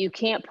say, you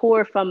can't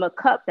pour from a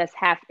cup that's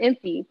half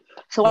empty.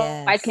 So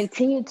I Yes.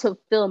 continue to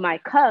fill my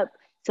cup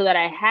so that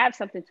I have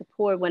something to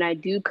pour when I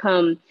do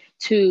come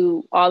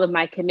to all of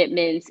my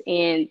commitments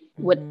and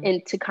Mm-hmm.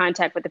 into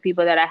contact with the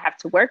people that I have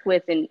to work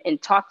with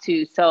and talk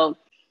to. So,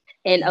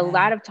 and a Yeah.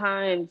 lot of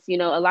times, a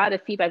lot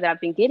of feedback that I've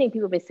been getting,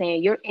 people have been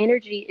saying, your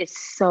energy is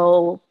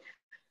so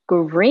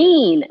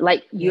green.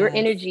 Like your Yes.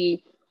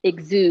 energy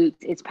exudes,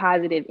 it's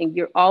positive, and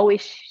you're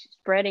always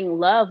spreading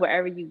love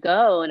wherever you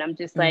go. And I'm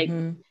just like,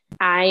 Mm-hmm.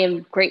 I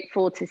am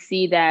grateful to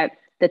see that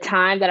the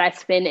time that I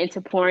spend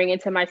into pouring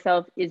into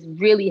myself is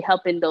really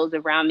helping those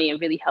around me and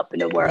really helping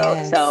the world.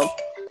 Yes. So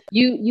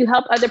you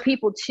help other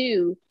people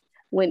too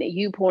when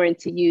you pour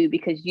into you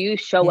because you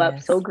show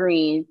up so Yes.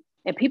 green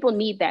and people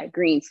need that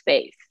green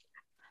space.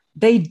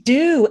 They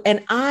do.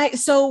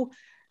 So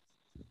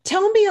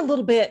tell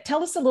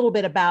us a little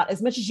bit about,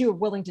 as much as you are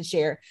willing to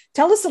share,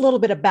 tell us a little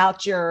bit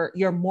about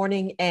your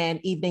morning and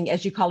evening,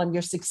 as you call them,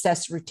 your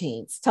success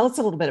routines. Tell us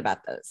a little bit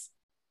about those.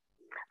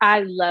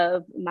 I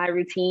love my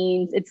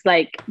routines. It's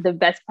like the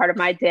best part of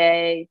my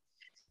day.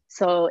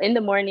 So in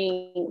the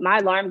morning, my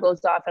alarm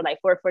goes off at like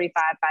 4:45,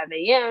 5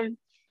 a.m.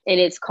 And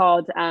it's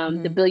called the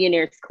Mm-hmm.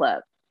 Billionaires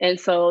Club. And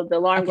so the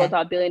alarm goes Okay.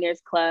 off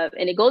Billionaires Club,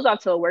 and it goes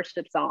off to a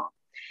worship song.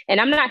 And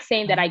I'm not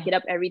saying that I Ah. get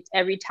up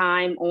every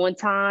time on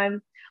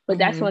time, but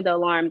that's Mm-hmm. when the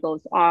alarm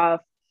goes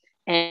off.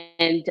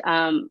 And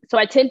so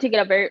I tend to get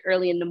up very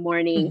early in the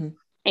morning. Mm-hmm.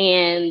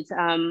 And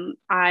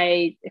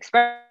I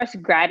express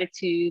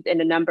gratitude in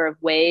a number of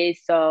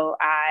ways. So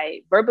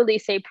I verbally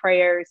say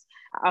prayers.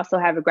 I also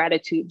have a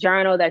gratitude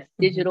journal that's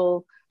Mm-hmm.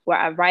 digital, where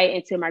I write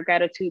into my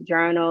gratitude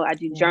journal. I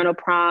do Yeah. journal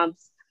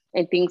prompts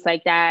and things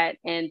like that.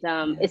 And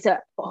Yeah. it's a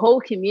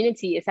whole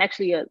community. It's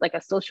actually like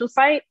a social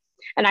site.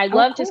 And I Oh,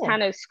 love just cool.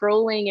 kind of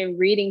scrolling and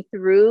reading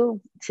through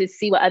to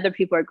see what other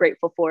people are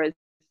grateful for as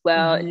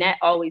well. And Mm-hmm. that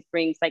always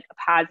brings like a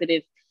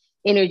positive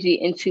energy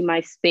into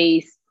my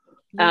space.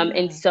 And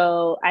Yeah.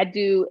 so I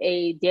do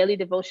a daily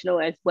devotional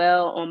as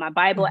well on my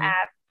Bible Mm-hmm.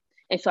 app.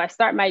 And so I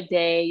start my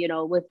day,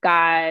 with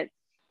God,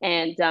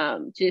 and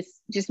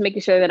just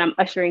making sure that I'm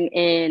ushering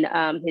in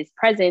His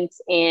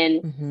presence.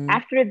 And Mm-hmm.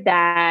 after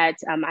that,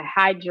 I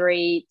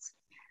hydrate.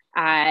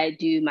 I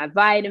do my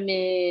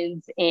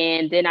vitamins,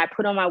 and then I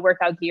put on my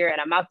workout gear and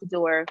I'm out the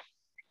door.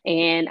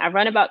 And I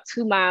run about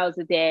 2 miles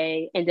a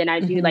day, and then I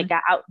do Mm-hmm. like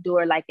an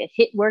outdoor, like a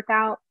HIIT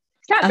workout.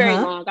 It's not very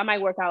Uh-huh. long. I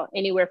might work out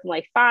anywhere from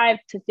like 5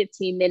 to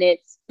 15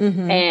 minutes,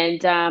 Mm-hmm.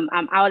 and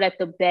I'm out at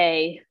the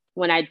bay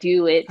when I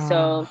do it. So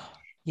Oh,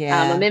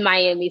 I'm yeah. in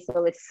Miami,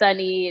 so it's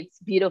sunny, it's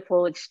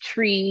beautiful, it's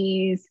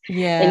trees, and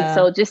Yeah.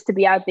 so just to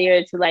be out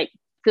there to like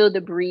feel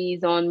the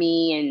breeze on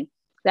me, and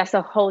that's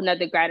a whole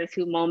nother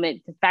gratitude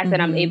moment. The fact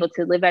that I'm Mm-hmm. able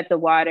to live at the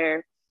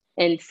water,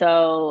 and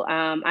so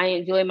I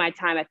enjoy my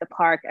time at the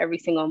park every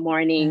single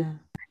morning. Yeah.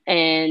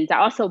 And I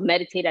also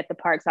meditate at the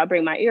park. So I'll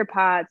bring my ear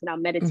pods and I'll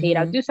meditate.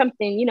 I'll Mm-hmm. do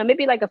something,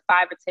 maybe like a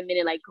 5 or 10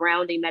 minute like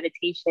grounding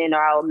meditation,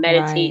 or I'll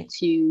meditate Right.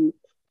 to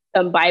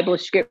some Bible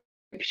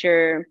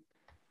scripture.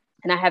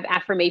 And I have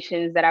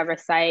affirmations that I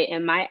recite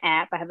in my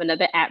app. I have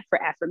another app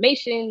for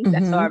affirmations.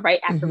 And so I Mm-hmm.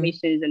 write Mm-hmm.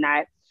 affirmations and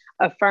I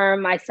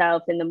affirm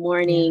myself in the Yeah.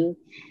 morning.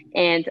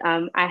 And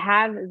I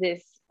have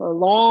this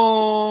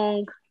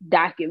long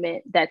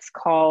document that's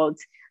called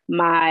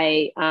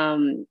my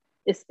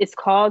it's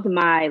called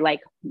my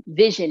like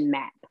vision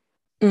map.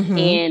 Mm-hmm.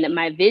 And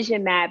my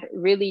vision map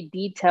really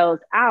details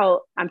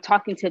out, I'm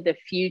talking to the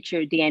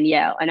future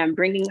Danielle, and I'm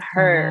bringing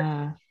her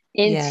Ah,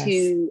 yes.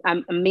 into,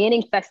 I'm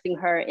manifesting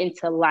her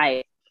into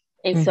life.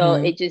 And so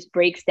Mm-hmm. it just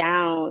breaks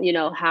down,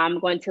 how I'm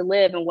going to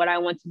live and what I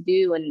want to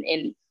do,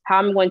 and how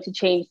I'm going to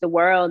change the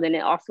world. And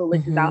it also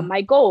lists out Mm-hmm.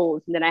 my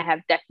goals. And then I have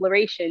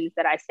declarations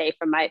that I say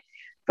for my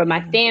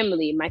Yeah.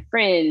 family, my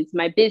friends,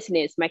 my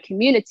business, my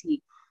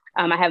community.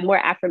 I have more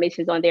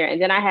affirmations on there.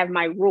 And then I have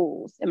my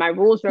rules. And my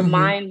rules Mm-hmm.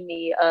 remind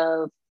me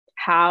of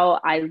how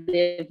I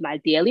live my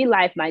daily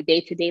life, my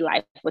day-to-day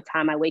life, what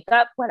time I wake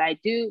up, what I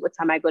do, what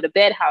time I go to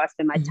bed, how I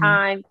spend my Mm-hmm.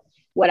 time,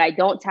 what I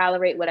don't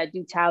tolerate, what I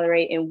do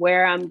tolerate, and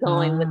where I'm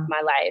going with Ah,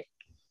 my life.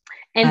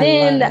 And I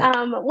then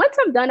love it. once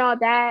I'm done all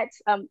that,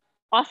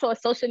 also a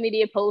social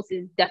media post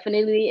is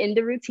definitely in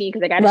the routine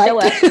because I got to Right. show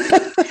up.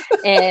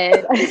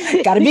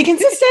 And Got to be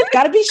consistent.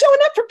 Got to be showing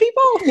up for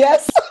people.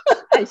 Yes.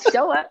 I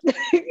show up.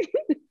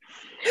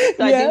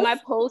 So I do Yes. my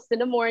posts in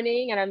the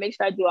morning and I make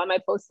sure I do all my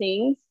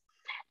postings.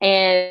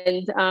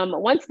 And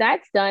once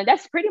that's done,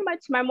 that's pretty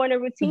much my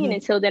morning routine Mm-hmm.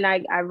 until then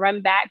I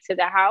run back to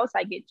the house,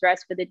 I get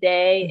dressed for the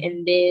day, Mm-hmm.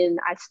 and then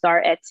I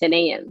start at 10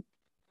 a.m.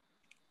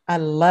 I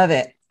love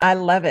it. I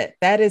love it.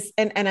 That is,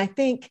 and I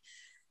think,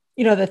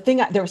 the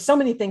thing, there were so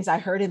many things I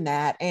heard in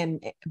that.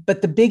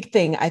 But the big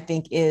thing I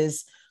think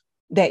is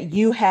that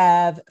you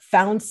have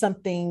found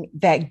something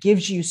that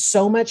gives you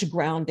so much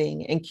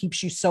grounding and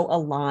keeps you so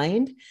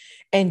aligned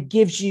and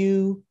gives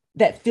you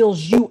that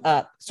fills you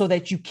up so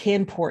that you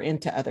can pour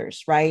into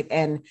others, right?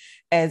 And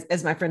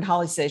as my friend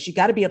Holly says, you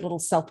got to be a little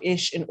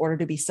selfish in order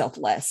to be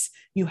selfless.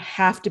 You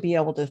have to be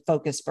able to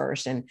focus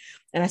first, and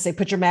I say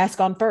put your mask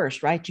on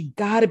first, right? You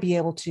got to be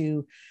able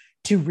to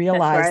That's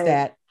realize right.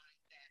 that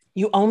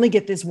you only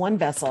get this one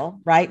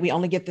vessel, right? We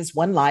only get this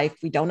one life.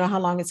 We don't know how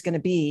long it's going to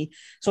be.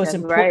 So it's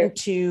That's right. important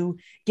to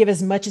give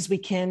as much as we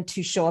can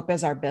to show up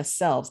as our best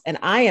selves. And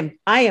I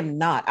am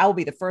not, I will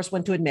be the first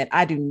one to admit,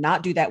 I do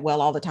not do that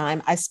well all the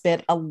time. I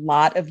spent a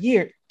lot of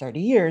years,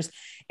 30 years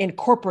in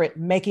corporate,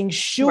 making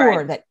sure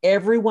Right. that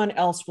everyone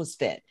else was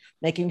fit,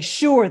 making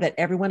sure that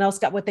everyone else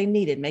got what they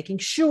needed, making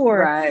sure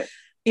Right.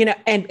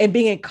 and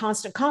being in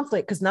constant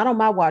conflict, because not on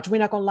my watch, we're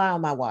not going to lie on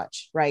my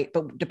watch, right?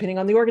 But depending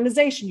on the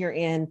organization you're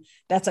in,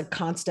 that's a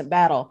constant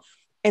battle.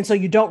 And so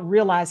you don't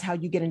realize how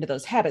you get into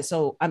those habits.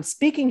 So I'm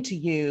speaking to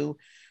you,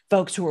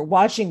 folks who are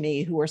watching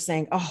me, who are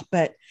saying, oh,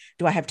 but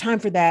do I have time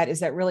for that?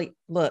 Is that really,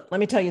 look, let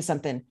me tell you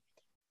something.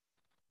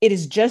 It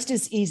is just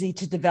as easy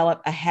to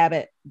develop a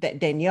habit that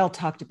Danielle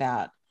talked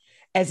about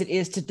as it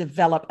is to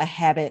develop a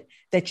habit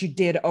that you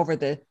did over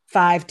the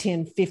 5,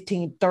 10,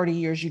 15, 30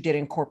 years you did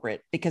in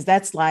corporate, because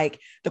that's like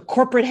the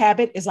corporate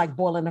habit is like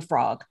boiling a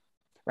frog,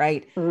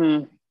 right?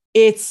 Mm-hmm.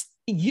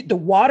 The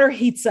water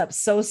heats up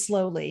so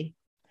slowly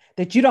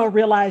that you don't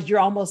realize you're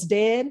almost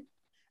dead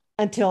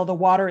until the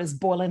water is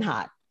boiling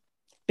hot,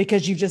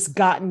 because you've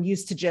gotten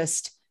used to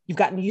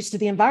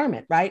the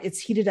environment, right? It's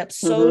heated up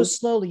so Mm-hmm.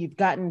 slowly. You've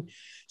gotten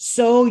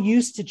so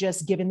used to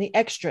just giving the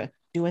extra,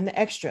 doing the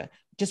extra,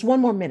 just one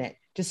more minute,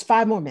 just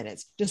 5 more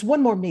minutes, just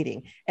one more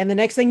meeting. And the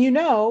next thing you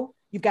know,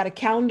 you've got a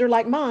calendar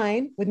like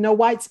mine with no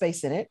white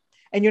space in it,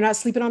 and you're not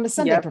sleeping on a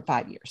Sunday Yep. for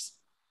 5 years.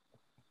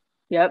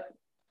 Yep.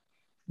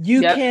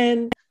 You Yep.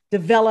 can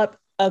develop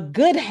a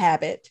good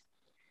habit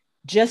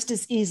just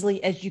as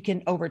easily as you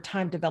can over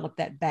time develop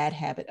that bad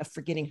habit of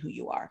forgetting who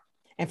you are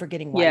and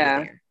forgetting why you're Yeah.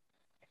 there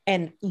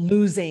and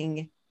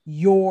losing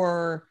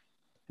your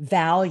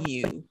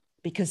value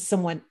because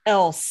someone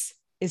else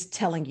is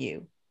telling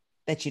you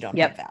that you don't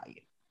have Yep.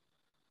 value.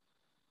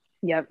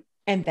 Yep.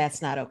 And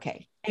that's not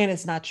okay. And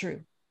it's not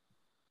true,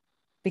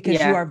 because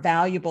you Yeah. are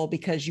valuable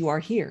because you are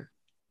here.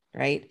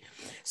 Right.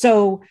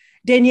 So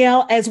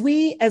Danielle, as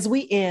we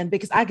end,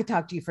 because I could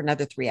talk to you for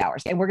another 3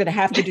 hours and we're going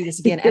to have to do this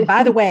again. And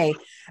by the way,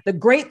 the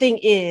great thing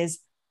is,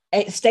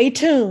 stay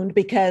tuned,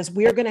 because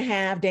we're going to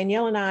have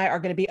Danielle and I are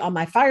going to be on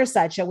my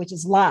fireside show, which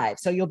is live.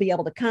 So you'll be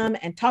able to come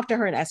and talk to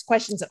her and ask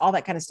questions and all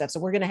that kind of stuff. So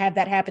we're going to have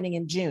that happening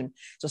in June.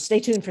 So stay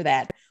tuned for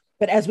that.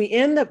 But as we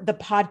end the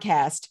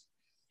podcast,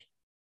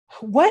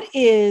 what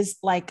is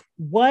like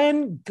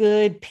one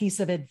good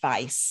piece of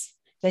advice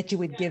that you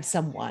would give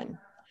someone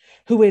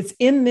who is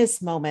in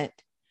this moment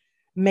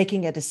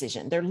making a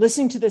decision? They're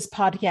listening to this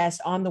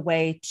podcast on the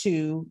way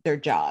to their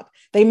job.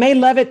 They may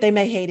love it, they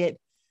may hate it,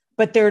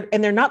 but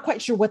they're not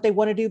quite sure what they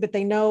want to do, but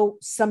they know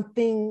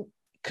something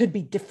could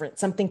be different,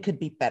 something could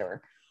be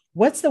better.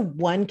 What's the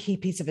one key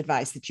piece of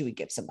advice that you would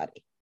give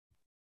somebody?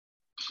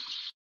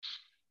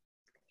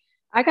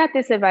 I got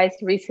this advice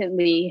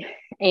recently,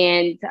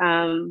 and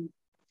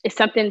it's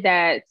something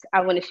that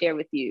I want to share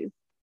with you.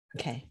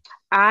 Okay.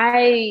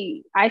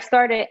 I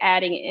started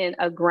adding in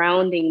a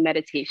grounding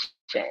meditation,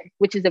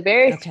 which is a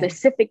very Okay.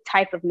 specific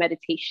type of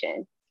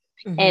meditation.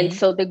 And Mm-hmm.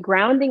 so the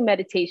grounding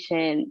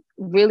meditation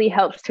really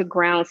helps to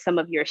ground some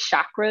of your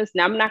chakras.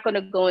 Now, I'm not going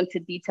to go into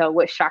detail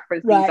what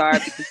chakras these Right.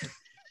 are, because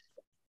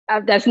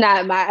that's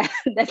not my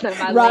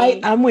Right.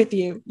 lane. I'm with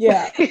you.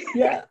 Yeah.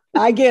 Yeah.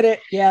 I get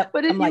it. Yeah.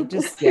 But I'm like,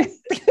 just, yeah.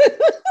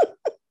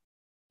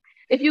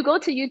 if you go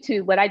to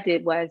YouTube, what I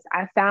did was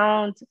I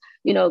found,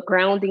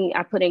 grounding.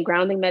 I put in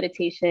grounding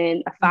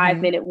meditation, a 5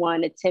 minute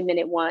one, a 10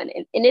 minute one.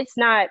 And it's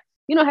not,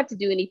 you don't have to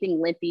do anything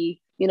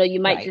lengthy.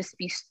 You might Right. just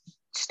be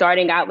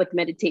starting out with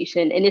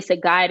meditation, and it's a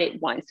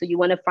guided one. So you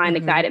want to find a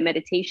guided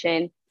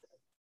meditation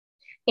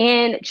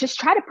and just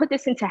try to put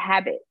this into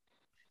habit.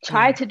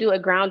 Try to do a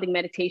grounding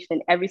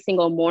meditation every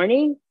single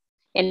morning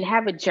and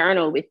have a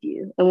journal with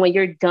you. And when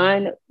you're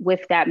done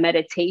with that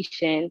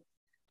meditation,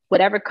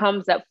 whatever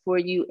comes up for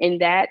you in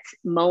that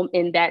moment,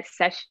 in that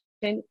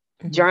session,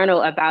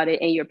 journal about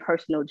it in your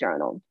personal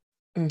journal.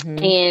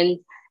 And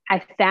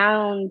I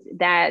found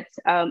that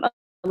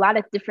a lot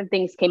of different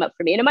things came up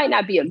for me. And it might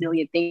not be a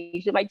million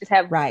things. You might just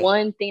have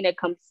one thing that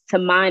comes to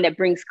mind that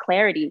brings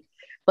clarity.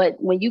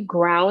 But when you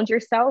ground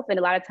yourself, and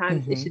a lot of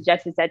times it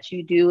suggests that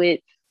you do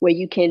it where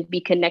you can be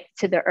connected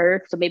to the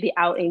earth. So maybe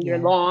out in your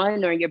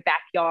lawn or in your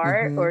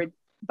backyard or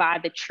by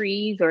the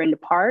trees or in the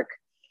park.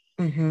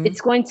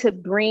 It's going to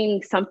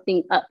bring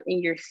something up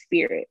in your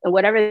spirit. And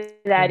whatever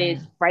that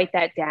is, write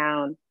that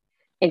down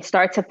and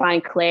start to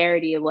find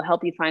clarity. It will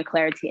help you find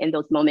clarity in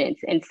those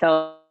moments. And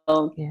so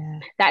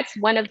that's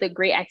one of the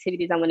great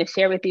activities I want to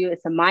share with you.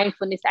 It's a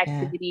mindfulness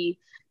activity.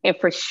 And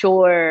for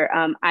sure,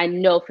 I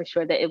know for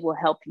sure that it will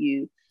help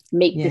you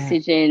make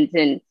decisions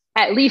and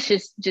at least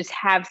just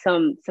have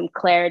some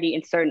clarity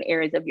in certain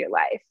areas of your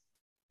life.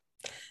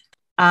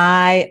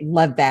 I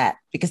love that,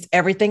 because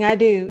everything I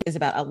do is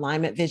about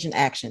alignment, vision,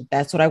 action.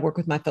 That's what I work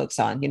with my folks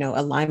on,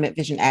 alignment,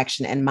 vision,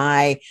 action. And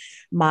my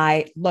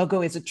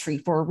logo is a tree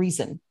for a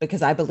reason,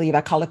 because I believe,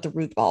 I call it the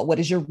root ball. What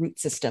is your root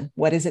system?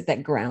 What is it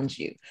that grounds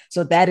you?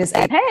 So that is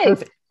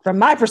perfect from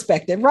my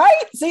perspective,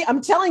 right? See,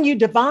 I'm telling you,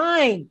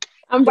 divine.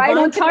 I'm right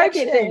on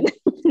target then.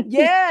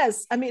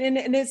 Yes. I mean,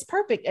 and it's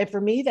perfect. And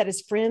for me, that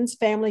is friends,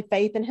 family,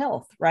 faith, and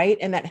health, right?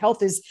 And that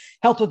health is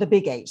health with a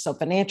big H. So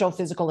financial,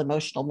 physical,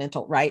 emotional,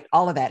 mental, right?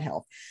 All of that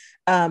health.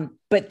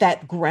 But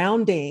that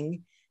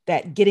grounding,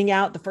 that getting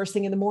out the first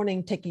thing in the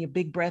morning, taking a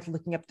big breath,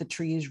 looking up the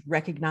trees,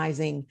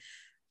 recognizing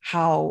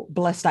how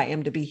blessed I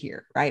am to be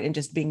here, right? And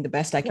just being the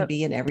best I can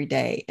be in every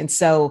day. And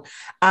so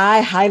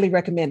I highly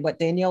recommend what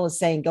Danielle is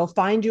saying. Go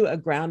find you a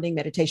grounding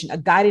meditation, a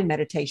guided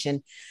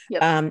meditation.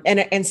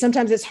 And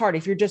sometimes it's hard.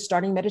 If you're just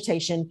starting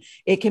meditation,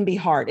 it can be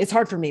hard. It's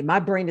hard for me.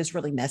 My brain is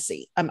really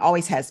messy.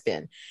 Always has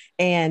been.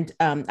 And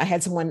I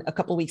had someone a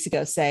couple of weeks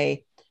ago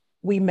say,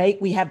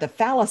 we have the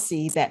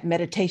fallacy that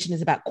meditation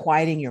is about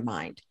quieting your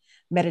mind.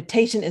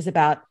 Meditation is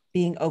about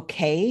being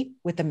okay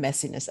with the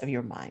messiness of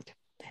your mind.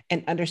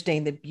 and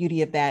understanding the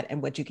beauty of that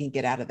and what you can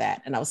get out of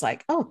that. And I was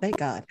like, oh, thank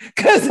God.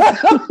 Because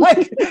I'm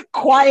like,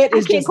 quiet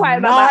is just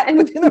quiet not right.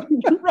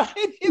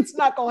 It's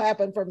not going to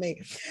happen for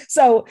me.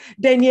 So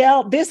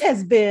Danielle, this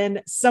has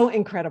been so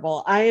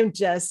incredible. I'm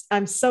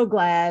so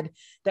glad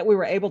that we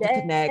were able to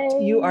connect.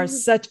 You are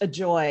such a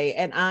joy.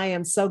 And I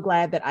am so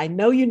glad that I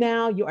know you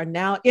now. You are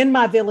now in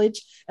my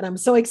village. And I'm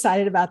so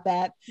excited about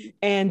that.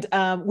 And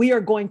we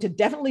are going to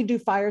definitely do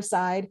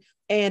Fireside.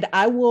 And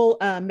I will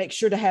make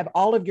sure to have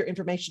all of your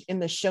information in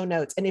the show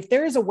notes. And if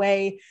there is a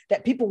way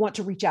that people want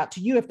to reach out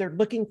to you, if they're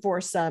looking for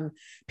some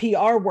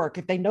PR work,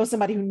 if they know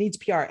somebody who needs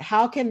PR,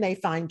 how can they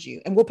find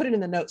you? And we'll put it in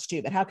the notes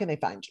too, but how can they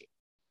find you?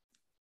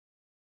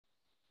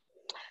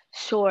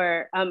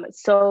 Sure.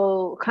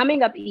 So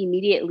coming up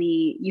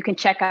immediately, you can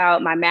check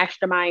out my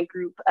mastermind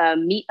group,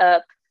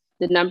 Meetup,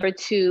 the number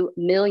 2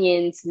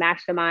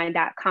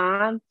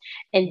 millionsmastermind.com.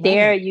 And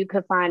there you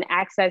can find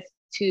access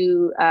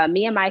to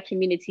me and my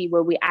community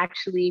where we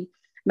actually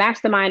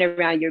mastermind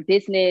around your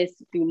business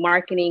through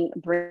marketing,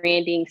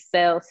 branding,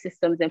 sales,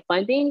 systems, and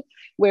funding,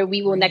 where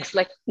we will next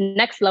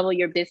level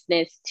your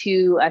business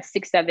to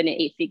 6, 7, and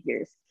 8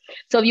 figures.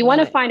 So if you want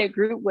to find a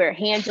group where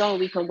hands-on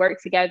we can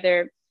work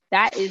together,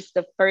 that is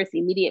the first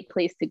immediate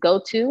place to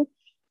go to.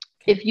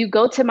 If you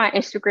go to my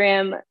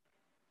Instagram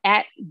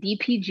at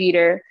DP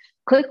Jeter,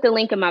 click the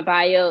link in my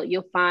bio,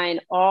 you'll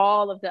find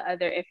all of the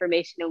other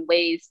information and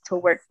ways to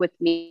work with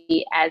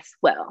me as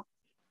well.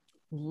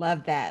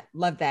 Love that.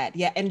 Love that.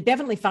 Yeah. And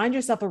definitely find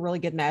yourself a really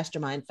good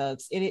mastermind,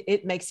 folks.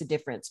 It makes a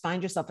difference.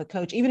 Find yourself a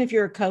coach. Even if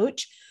you're a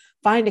coach,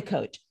 find a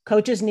coach.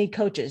 Coaches need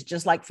coaches,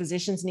 just like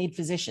physicians need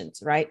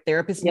physicians, right?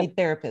 Therapists need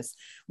therapists.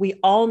 We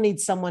all need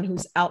someone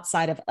who's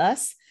outside of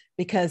us,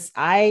 because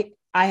I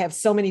have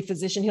so many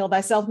physician heal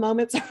thyself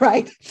moments,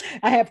 right?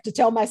 I have to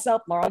tell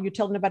myself, Laurel, you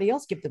tell nobody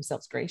else, give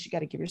themselves grace. You got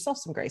to give yourself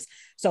some grace.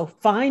 So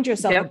find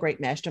yourself a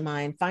great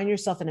mastermind, find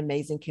yourself an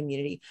amazing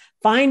community,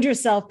 find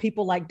yourself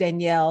people like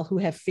Danielle who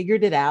have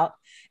figured it out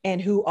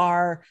and who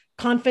are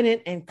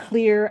confident and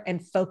clear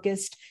and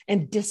focused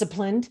and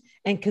disciplined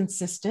and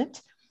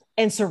consistent,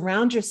 and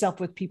surround yourself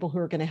with people who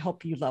are going to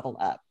help you level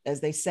up. As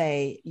they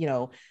say, you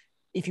know,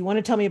 if you want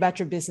to tell me about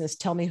your business,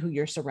 tell me who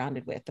you're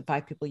surrounded with, the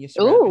 5 people you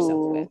surround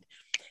yourself with.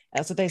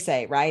 That's what they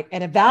say, right?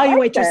 And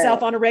evaluate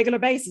yourself on a regular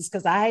basis,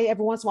 because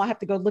every once in a while, I have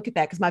to go look at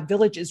that, because my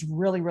village is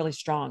really, really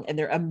strong and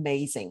they're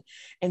amazing.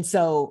 And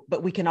so,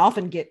 but we can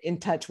often get in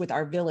touch with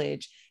our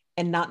village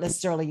and not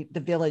necessarily the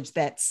village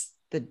that's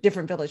the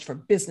different village for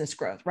business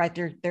growth, right?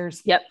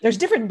 There's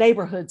different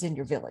neighborhoods in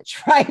your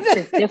village, right?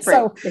 It's different.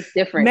 So it's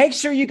different. Make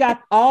sure you got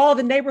all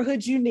the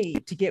neighborhoods you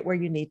need to get where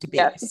you need to be.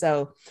 Yep.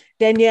 So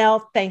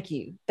Danielle, thank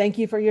you. Thank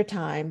you for your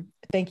time.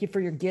 Thank you for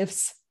your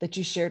gifts that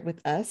you shared with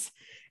us.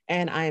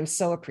 And I am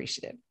so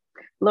appreciative.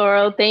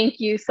 Laurel, thank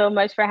you so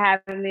much for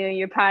having me on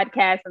your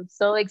podcast. I'm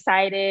so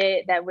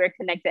excited that we're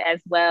connected as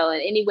well.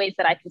 And any ways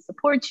that I can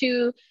support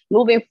you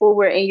moving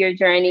forward in your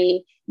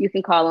journey, you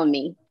can call on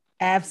me.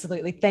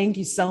 Absolutely. Thank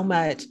you so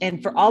much.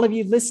 And for all of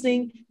you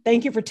listening,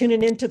 thank you for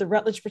tuning in to the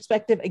Rutledge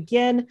Perspective.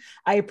 Again,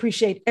 I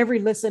appreciate every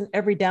listen,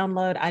 every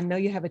download. I know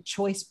you have a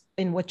choice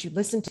in what you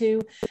listen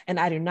to, and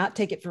I do not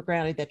take it for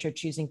granted that you're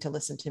choosing to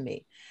listen to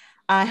me.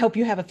 I hope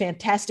you have a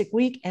fantastic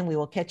week, and we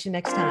will catch you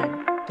next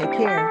time. Take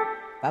care.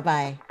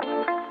 Bye-bye.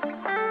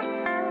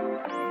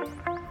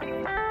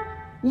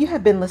 You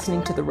have been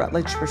listening to the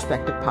Rutledge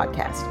Perspective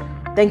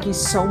podcast. Thank you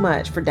so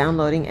much for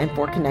downloading and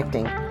for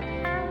connecting.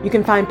 You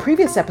can find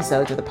previous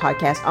episodes of the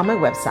podcast on my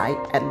website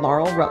at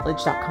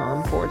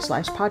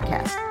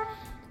laurelrutledge.com/podcast.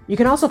 You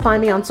can also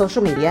find me on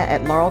social media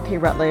at Laurel K.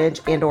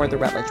 Rutledge and/or The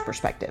Rutledge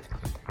Perspective.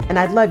 And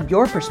I'd love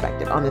your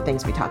perspective on the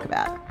things we talk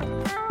about.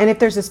 And if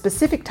there's a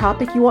specific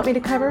topic you want me to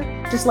cover,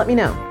 just let me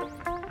know.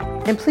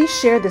 And please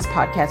share this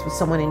podcast with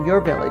someone in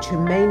your village who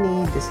may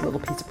need this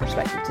little piece of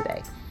perspective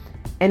today.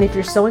 And if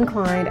you're so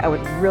inclined, I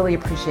would really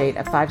appreciate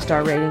a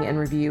 5-star rating and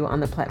review on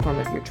the platform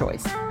of your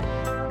choice.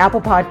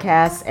 Apple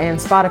Podcasts and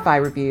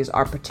Spotify reviews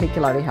are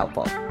particularly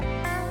helpful.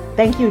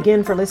 Thank you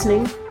again for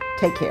listening.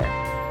 Take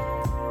care.